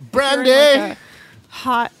quickly. Brandy! If you're in, like, a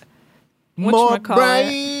hot... More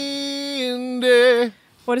brandy.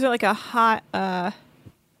 What is it, like a hot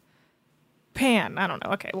pan? I don't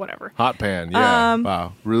know. Okay, whatever. Hot pan, yeah.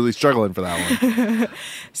 Wow, really struggling for that one.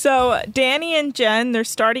 So Danny and Jen, they're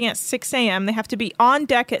starting at 6 a.m. They have to be on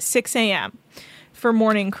deck at 6 a.m. for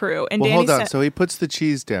morning crew. And Danny hold on. So he puts the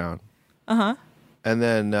cheese down. Uh-huh. And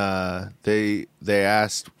then they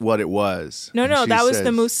asked what it was. No, that was the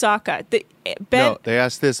moussaka. No, they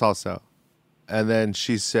asked this also. And then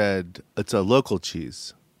she said, it's a local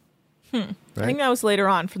cheese. Right? I think that was later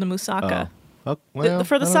on for the moussaka. Oh, well,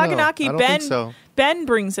 for the saganaki, Ben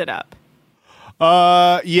brings it up.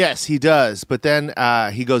 Yes, he does. But then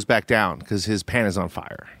he goes back down because his pan is on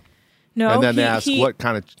fire. No, and then they ask what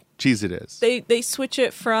kind of cheese it is. They switch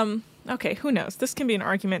it from... Okay, who knows? This can be an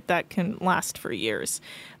argument that can last for years.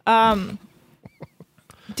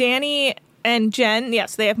 Danny And Jen,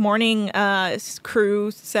 yes, they have morning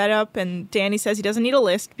crew set up, and Danny says he doesn't need a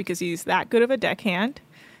list because he's that good of a deckhand.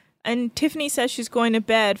 And Tiffany says she's going to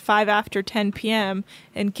bed 5 after 10 p.m.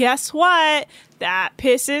 And guess what? That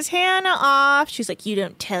pisses Hannah off. She's like, you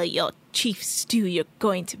don't tell your Chief Stew you're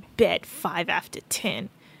going to bed 5 after 10.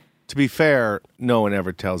 To be fair, no one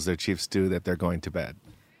ever tells their Chief Stew that they're going to bed.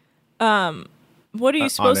 What are you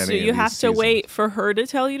supposed to do? You have to wait for her to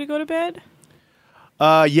tell you to go to bed?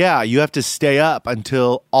 Yeah, you have to stay up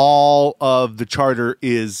until all of the charter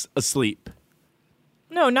is asleep.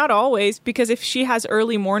 No, not always, because if she has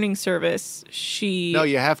early morning service, No,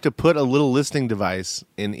 you have to put a little listening device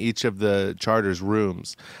in each of the charter's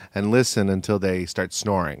rooms and listen until they start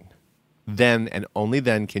snoring. Then and only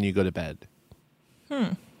then can you go to bed.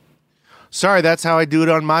 Sorry, that's how I do it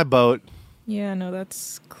on my boat. Yeah, no,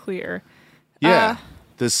 that's clear. Yeah,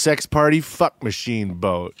 the sex party fuck machine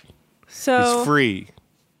boat. So it's free.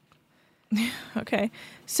 Okay.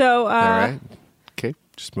 So, All right. Okay,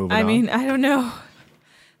 just moving on. I mean, I don't know.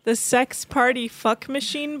 The sex party fuck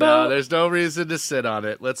machine boat? No, there's no reason to sit on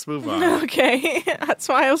it. Let's move on. Okay. That's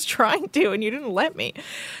why I was trying to, and you didn't let me.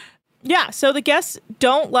 Yeah, so the guests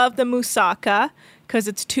don't love the moussaka because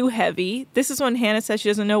it's too heavy. This is when Hannah says she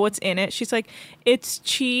doesn't know what's in it. She's like, it's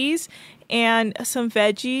cheese and some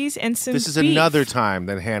veggies and some This is beef. another time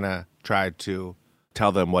that Hannah tried to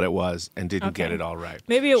tell them what it was and didn't get it all right.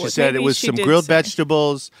 Maybe it She was. said maybe it was she some did grilled say.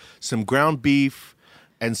 vegetables, some ground beef,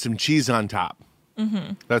 and some cheese on top.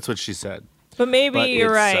 Mm-hmm. That's what she said. But maybe But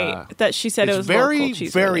you're it's, right that she said it was very, local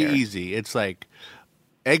cheese. very earlier. easy. It's like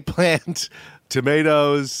eggplant,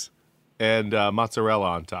 tomatoes, and mozzarella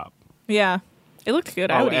on top. Yeah, it looked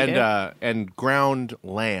good. I would eat it. And ground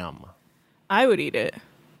lamb. I would eat it.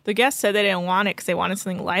 The guests said they didn't want it because they wanted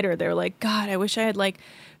something lighter. They were like, God, I wish I had like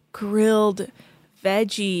grilled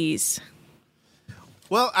veggies.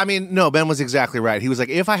 Well, I mean, no, Ben was exactly right. He was like,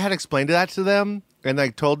 if I had explained that to them and I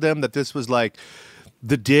told them that this was like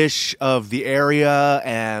the dish of the area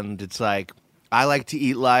and it's like, I like to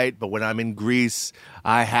eat light, but when I'm in Greece,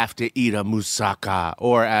 I have to eat a moussaka,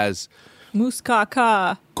 or as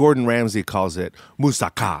Moussaka. Gordon Ramsay calls it,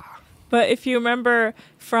 moussaka. But if you remember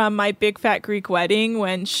from My Big Fat Greek Wedding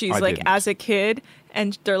when she's I like didn't. as a kid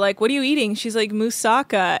and they're like, what are you eating? She's like,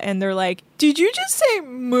 moussaka. And they're like, did you just say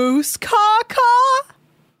moussaka?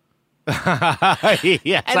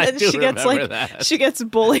 Yes, And I then do she gets remember like that. she gets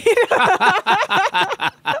bullied.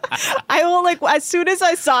 I will like as soon as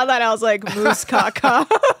I saw that I was like moussaka.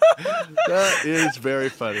 That is very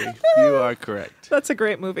funny. You are correct. That's a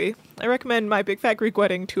great movie. I recommend My Big Fat Greek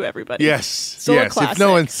Wedding to everybody. Yes, Still a yes. If classic.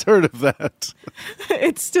 no one's heard of that,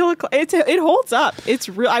 It's still it holds up. It's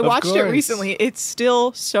real. I watched it course. recently. It's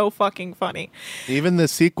still so fucking funny. even the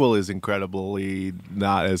sequel is incredibly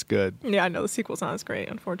not as good. Yeah, no, the sequel's not as great,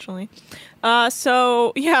 unfortunately.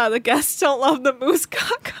 So yeah, the guests don't love the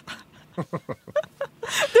moussaka.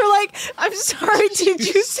 They're like, I'm sorry, did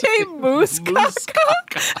you say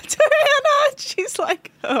moussaka to Hannah? She's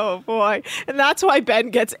like, oh boy. And that's why Ben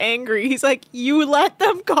gets angry. He's like, you let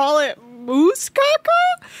them call it moussaka?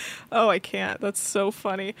 Oh, I can't. That's so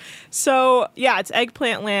funny. So yeah, it's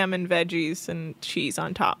eggplant, lamb, and veggies and cheese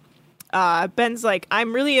on top. Ben's like,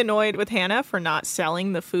 I'm really annoyed with Hannah for not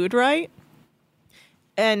selling the food right.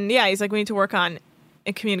 And yeah, he's like, we need to work on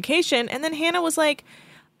communication. And then Hannah was like,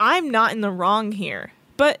 I'm not in the wrong here.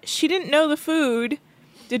 But she didn't know the food.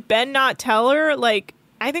 Did Ben not tell her? Like,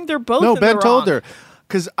 I think they're both No, in Ben the told wrong. her.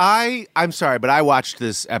 Because I'm sorry, but I watched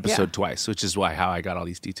this episode twice, which is how I got all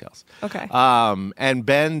these details. Okay. And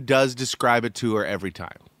Ben does describe it to her every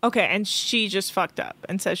time. Okay, and she just fucked up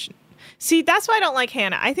and says, see, that's why I don't like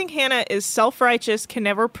Hannah. I think Hannah is self-righteous, can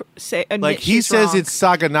never admit Like, he she's says wrong. it's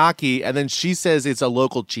Saganaki, and then she says it's a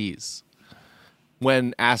local cheese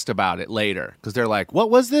when asked about it later. Because they're like,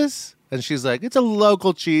 what was this? And she's like, it's a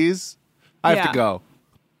local cheese. I have Yeah. to go.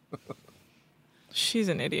 She's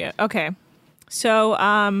an idiot. Okay. So,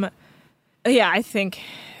 yeah, I think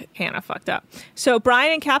Hannah fucked up. So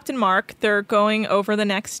Brian and Captain Mark, they're going over the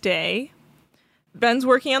next day. Ben's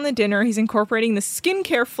working on the dinner. He's incorporating the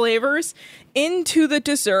skincare flavors into the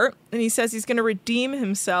dessert. And he says he's going to redeem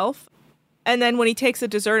himself. And then when he takes the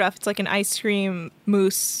dessert off, it's like an ice cream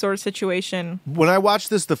mousse sort of situation. When I watched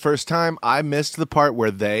this the first time, I missed the part where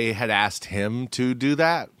they had asked him to do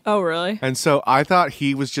that. Oh, really? And so I thought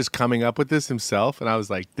he was just coming up with this himself. And I was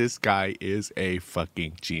like, this guy is a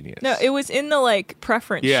fucking genius. No, it was in the, like,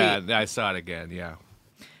 preference sheet. Yeah, I saw it again. Yeah.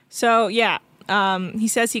 So, yeah, he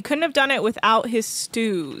says he couldn't have done it without his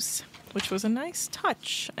stews, which was a nice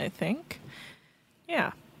touch, I think.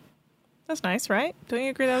 Yeah. That's nice, right? Don't you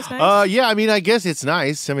agree that was nice? Yeah, I mean, I guess it's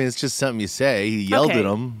nice. I mean, it's just something you say. He yelled at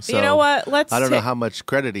him. So you know what? I don't know how much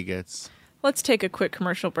credit he gets. Let's take a quick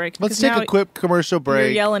commercial break. Let's take a quick commercial break.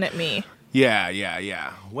 You're yelling at me.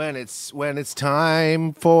 Yeah. When it's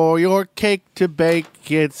time for your cake to bake,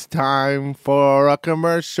 it's time for a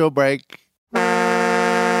commercial break.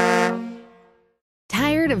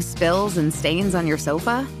 Tired of spills and stains on your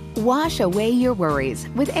sofa? Wash away your worries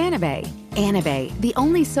with Anabei. Anabei, the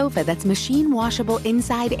only sofa that's machine washable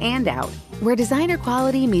inside and out, where designer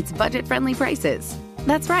quality meets budget-friendly prices.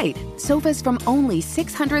 That's right, sofas from only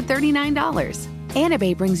 $639.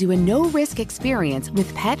 Anabei brings you a no-risk experience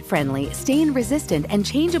with pet-friendly, stain-resistant, and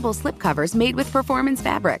changeable slipcovers made with performance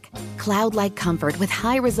fabric, cloud-like comfort with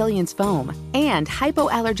high-resilience foam, and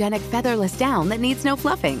hypoallergenic featherless down that needs no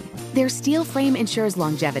fluffing. Their steel frame ensures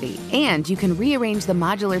longevity, and you can rearrange the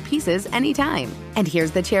modular pieces anytime. And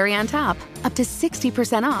here's the cherry on top, up to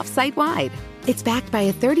 60% off site-wide. It's backed by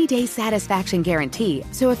a 30-day satisfaction guarantee,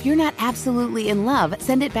 so if you're not absolutely in love,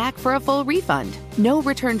 send it back for a full refund. No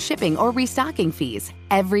return shipping or restocking fees.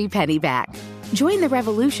 Every penny back. Join the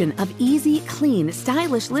revolution of easy, clean,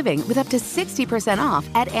 stylish living with up to 60% off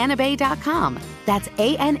at anabei.com. That's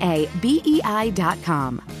ANABEI.com.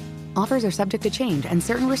 Offers are subject to change and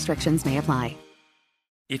certain restrictions may apply.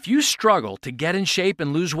 If you struggle to get in shape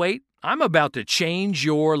and lose weight, I'm about to change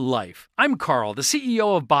your life. I'm Carl, the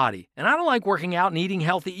CEO of Body, and I don't like working out and eating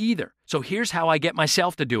healthy either. So here's how I get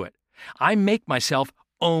myself to do it. I make myself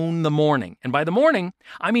own the morning. And by the morning,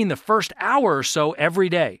 I mean the first hour or so every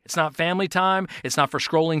day. It's not family time. It's not for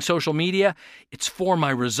scrolling social media. It's for my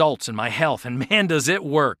results and my health. And man, does it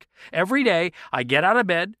work. Every day, I get out of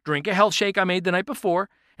bed, drink a health shake I made the night before,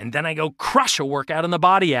 and then I go crush a workout in the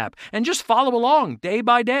Body app and just follow along day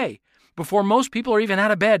by day. Before most people are even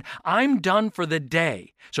out of bed, I'm done for the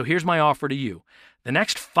day. So here's my offer to you. The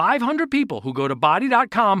next 500 people who go to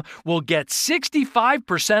Body.com will get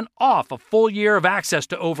 65% off a full year of access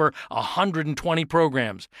to over 120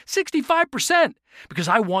 programs. 65%! Because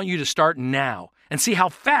I want you to start now and see how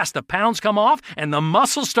fast the pounds come off and the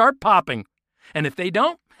muscles start popping. And if they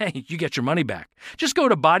don't, hey, you get your money back. Just go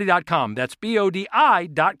to Body.com, that's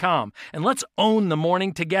BODI.com, and let's own the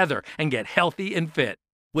morning together and get healthy and fit.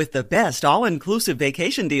 With the best all-inclusive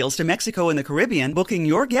vacation deals to Mexico and the Caribbean, booking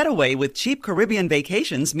your getaway with Cheap Caribbean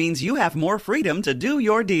Vacations means you have more freedom to do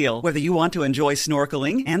your deal. Whether you want to enjoy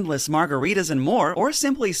snorkeling, endless margaritas, and more, or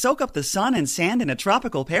simply soak up the sun and sand in a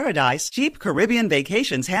tropical paradise, Cheap Caribbean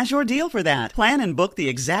Vacations has your deal for that. Plan and book the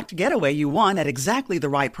exact getaway you want at exactly the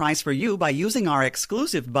right price for you by using our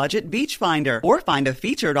exclusive budget Beach Finder. Or find a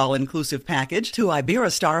featured all-inclusive package to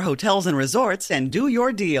Iberostar Hotels and Resorts and do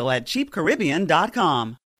your deal at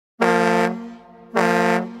cheapcaribbean.com.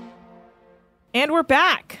 And we're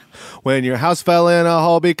back. When your house fell in a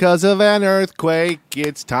hole because of an earthquake,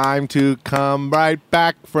 it's time to come right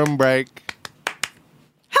back from break.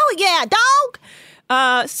 Hell yeah,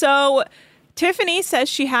 dog! So Tiffany says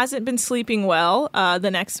she hasn't been sleeping well the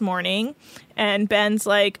next morning. And Ben's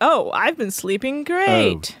like, oh, I've been sleeping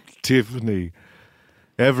great. Oh, Tiffany,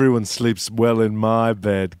 everyone sleeps well in my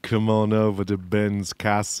bed. Come on over to Ben's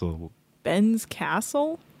Castle. Ben's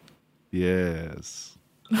Castle? Yes.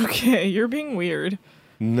 Okay, you're being weird.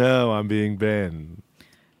 No, I'm being Ben.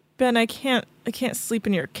 Ben, I can't sleep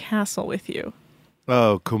in your castle with you.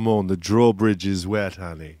 Oh, come on. The drawbridge is wet,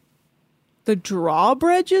 honey. The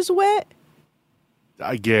drawbridge is wet?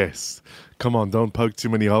 I guess. Come on, don't poke too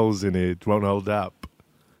many holes in it. It won't hold up.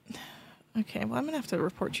 Okay, well, I'm going to have to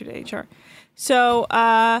report you to HR. So,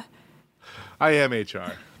 I am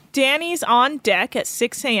HR. Danny's on deck at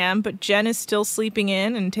 6 a.m., but Jen is still sleeping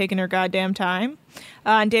in and taking her goddamn time.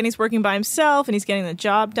 And Danny's working by himself, and he's getting the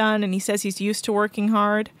job done, and he says he's used to working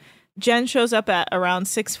hard. Jen shows up at around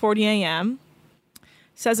 6:40 a.m.,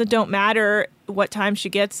 says it don't matter what time she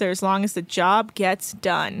gets there as long as the job gets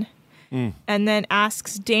done. And then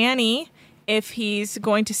asks Danny if he's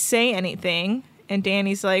going to say anything. And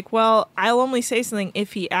Danny's like, well, I'll only say something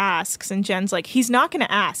if he asks. And Jen's like, he's not going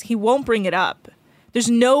to ask. He won't bring it up. There's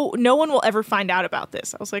no one will ever find out about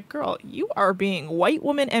this. I was like, girl, you are being white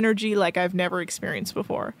woman energy like I've never experienced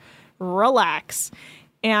before. Relax.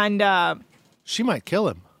 And she might kill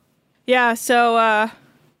him. Yeah, so I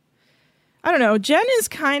don't know. Jen is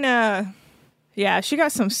kind of, yeah, she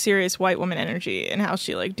got some serious white woman energy in how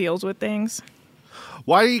she like deals with things.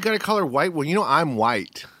 Why do you got to call her white? Well, I'm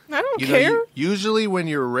white. I don't care. Usually when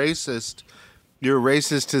you're racist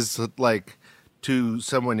is like to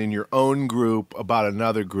someone in your own group about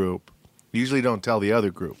another group. You usually don't tell the other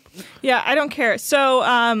group. Yeah, I don't care.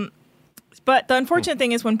 So But the unfortunate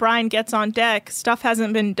thing is when Brian gets on deck, stuff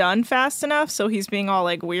hasn't been done fast enough, so he's being all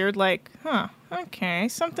like weird, like, okay,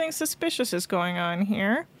 something suspicious is going on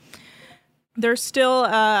here. They're still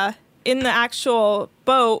in the actual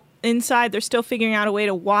boat inside. They're still figuring out a way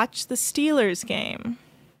to watch the Steelers game.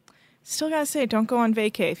 Still gotta say, don't go on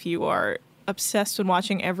vacay if you are obsessed with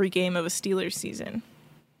watching every game of a Steelers season.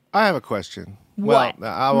 I have a question. What?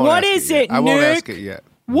 Well, I won't What ask is it yet. it, I won't Nick? ask it yet.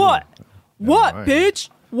 What? What, mind. bitch?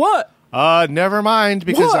 What? Never mind,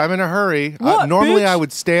 because What? I'm in a hurry. What, Normally, bitch? I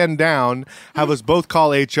would stand down, have us both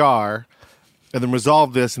call HR, and then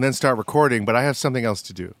resolve this, and then start recording. But I have something else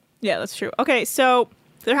to do. Yeah, that's true. Okay, so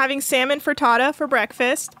they're having salmon frittata for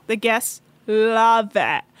breakfast. The guests love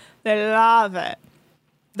it. They love it.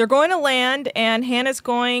 They're going to land, and Hannah's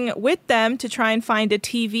going with them to try and find a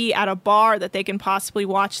TV at a bar that they can possibly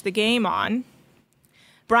watch the game on.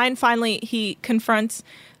 Brian he confronts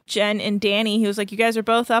Jen and Danny. He was like, you guys are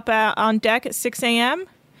both up on deck at 6 a.m.?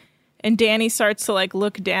 And Danny starts to like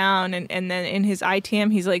look down, and then in his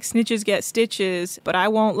ITM, he's like, snitches get stitches, but I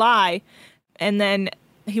won't lie. And then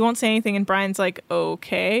he won't say anything, and Brian's like,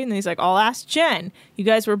 okay. And he's like, I'll ask Jen. You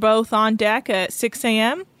guys were both on deck at 6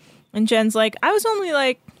 a.m.? And Jen's like, I was only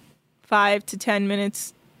like 5 to 10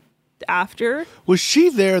 minutes after. Was she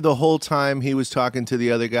there the whole time he was talking to the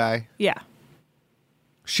other guy? Yeah.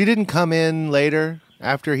 She didn't come in later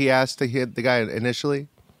after he asked to hit the guy initially?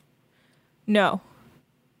 No.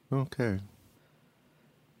 Okay.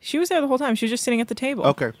 She was there the whole time. She was just sitting at the table.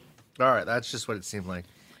 Okay. All right. That's just what it seemed like.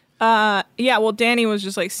 Yeah, well, Danny was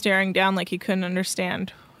just like staring down like he couldn't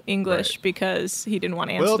understand English because he didn't want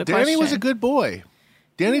to answer the question. Well, Danny was a good boy.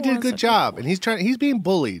 Danny did a good job, and he's being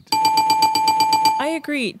bullied. I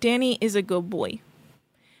agree. Danny is a good boy.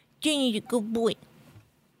 Danny's a good boy.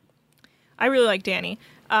 I really like Danny.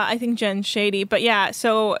 I think Jen's shady, but yeah.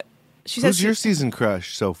 So she says, "Who's your season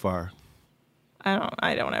crush so far?"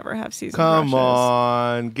 I don't ever have season. Come crushes.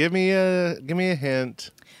 on, give me a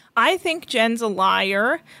hint. I think Jen's a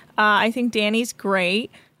liar. I think Danny's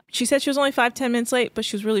great. She said she was only 5-10 minutes late, but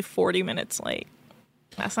she was really 40 minutes late.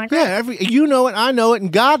 That's not great. Yeah, you know it, I know it,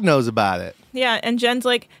 and God knows about it. Yeah, and Jen's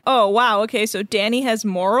like, oh, wow, okay, so Danny has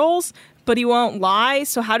morals, but he won't lie,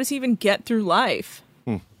 so how does he even get through life?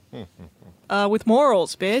 With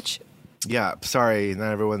morals, bitch. Yeah, sorry,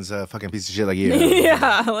 not everyone's a fucking piece of shit like you.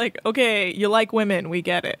 Yeah, like, okay, you like women, we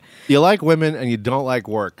get it. You like women and you don't like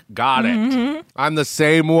work. Got it. I'm the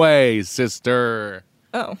same way, sister.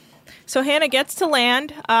 Oh. So Hannah gets to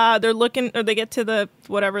land. They get to the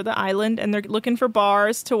island, and they're looking for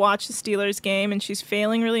bars to watch the Steelers game, and she's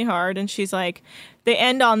failing really hard, and she's like, they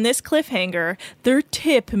end on this cliffhanger. Their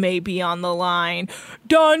tip may be on the line.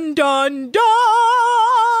 Dun, dun, dun!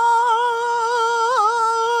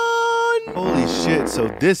 Holy shit, so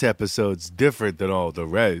this episode's different than all the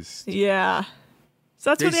rest. Yeah. So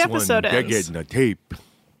that's where the episode They're ends. getting a tape.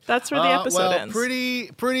 That's where the episode ends.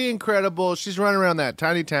 Pretty incredible. She's running around that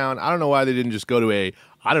tiny town. I don't know why they didn't just go to a,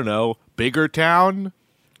 bigger town.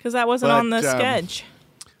 Because that wasn't on the sketch.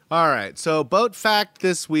 All right. So boat fact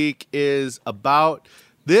this week is about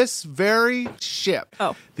this very ship.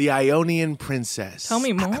 Oh. The Ionian Princess. Tell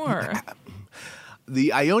me more.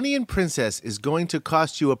 The Ionian Princess is going to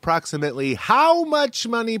cost you approximately how much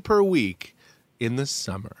money per week in the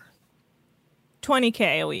summer?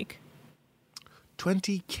 $20K a week.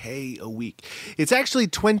 $20K a week. It's actually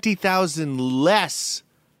 $20,000 less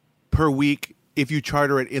per week if you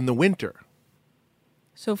charter it in the winter.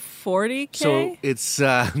 So $40K? So it's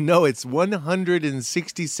it's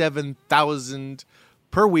 $167,000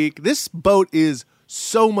 per week. This boat is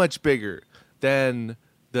so much bigger than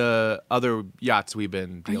the other yachts we've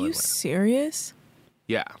been dealing with. Are you serious?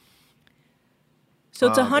 Yeah. So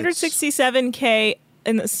it's $167K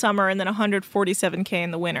in the summer and then $147K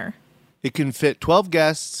in the winter. It can fit 12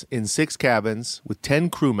 guests in 6 cabins with 10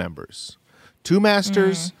 crew members. 2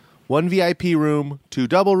 masters, 1 VIP room, 2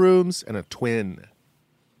 double rooms, and a twin.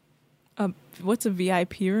 What's a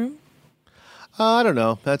VIP room? I don't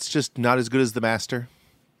know. That's just not as good as the master.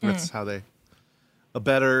 That's how they...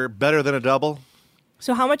 better than a double.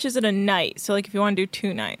 So how much is it a night? So like if you want to do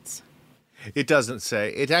 2 nights. It doesn't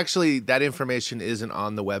say. It actually, that information isn't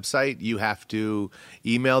on the website. You have to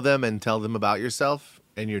email them and tell them about yourself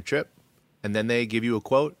and your trip, and then they give you a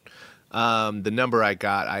quote. The number I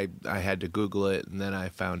got, I had to Google it, and then I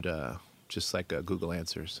found just like Google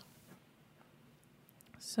Answers.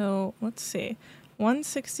 So let's see.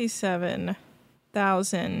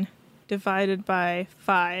 167,000 divided by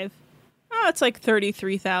 5. Oh, it's like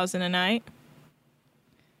 33,000 a night.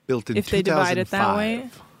 Built in if they divide it that way.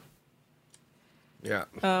 Yeah.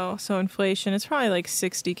 Oh, so inflation. It's probably like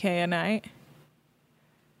 $60K a night.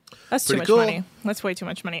 That's too Pretty much cool. money. That's way too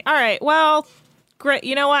much money. All right. Well, great.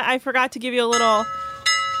 You know what? I forgot to give you a little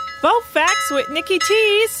Vote Facts with Nikki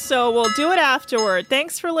Tease, so we'll do it afterward.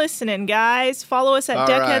 Thanks for listening, guys. Follow us at All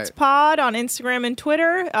Deckheads right. Pod on Instagram and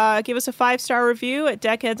Twitter. Give us a 5-star review at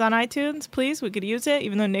Deckheads on iTunes, please. We could use it,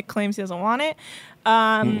 even though Nick claims he doesn't want it.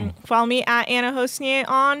 Follow me at Anna Hosnier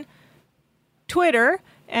on Twitter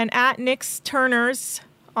and at Nick's Turners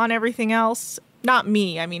on everything else. Not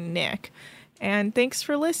me, I mean Nick. And thanks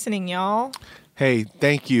for listening, y'all. Hey,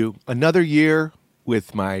 thank you. Another year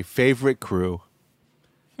with my favorite crew,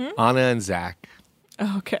 Anna and Zach.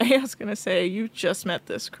 Okay, I was going to say, you just met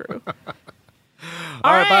this crew.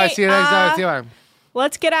 All right, bye. See you next time. See you later.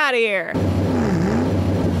 Let's get out of here.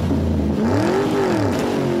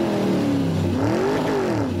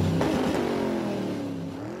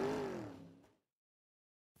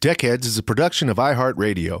 Deckheads is a production of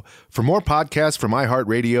iHeartRadio. For more podcasts from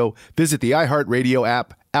iHeartRadio, visit the iHeartRadio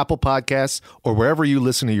app, Apple Podcasts, or wherever you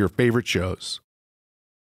listen to your favorite shows.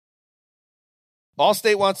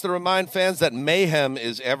 Allstate wants to remind fans that mayhem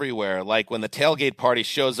is everywhere, like when the tailgate party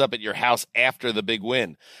shows up at your house after the big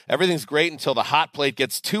win. Everything's great until the hot plate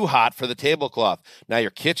gets too hot for the tablecloth. Now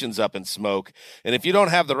your kitchen's up in smoke. And if you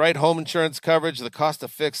don't have the right home insurance coverage, the cost to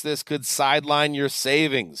fix this could sideline your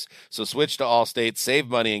savings. So switch to Allstate, save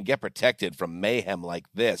money, and get protected from mayhem like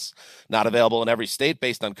this. Not available in every state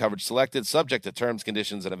based on coverage selected, subject to terms,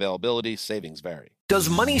 conditions, and availability. Savings vary. Does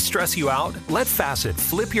money stress you out? Let Facet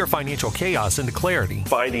flip your financial chaos into clarity.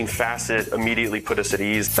 Finding Facet immediately put us at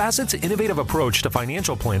ease. Facet's innovative approach to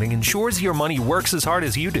financial planning ensures your money works as hard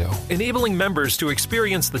as you do, enabling members to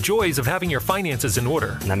experience the joys of having your finances in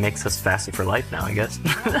order. And that makes us Facet for life now, I guess.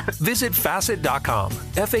 Visit Facet.com,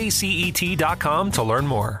 FACET.com to learn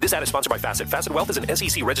more. This ad is sponsored by Facet. Facet Wealth is an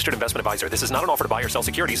SEC registered investment advisor. This is not an offer to buy or sell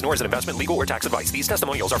securities, nor is it investment, legal, or tax advice. These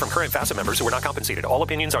testimonials are from current Facet members who are not compensated. All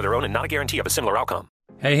opinions are their own and not a guarantee of a similar outcome.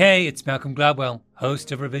 Hey, it's Malcolm Gladwell,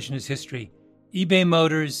 host of Revisionist History. eBay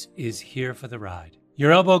Motors is here for the ride.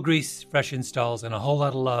 Your elbow grease, fresh installs, and a whole lot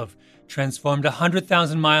of love transformed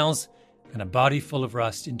 100,000 miles and a body full of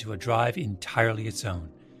rust into a drive entirely its own.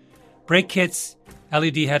 Brake kits,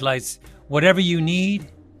 LED headlights, whatever you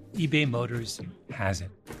need, eBay Motors has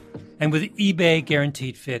it. And with eBay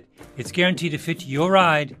Guaranteed Fit, it's guaranteed to fit your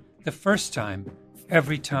ride the first time,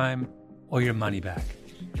 every time, or your money back.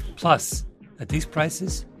 Plus, at these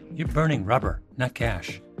prices, you're burning rubber, not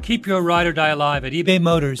cash. Keep your ride or die alive at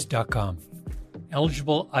ebaymotors.com.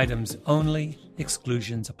 Eligible items only.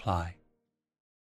 Exclusions apply.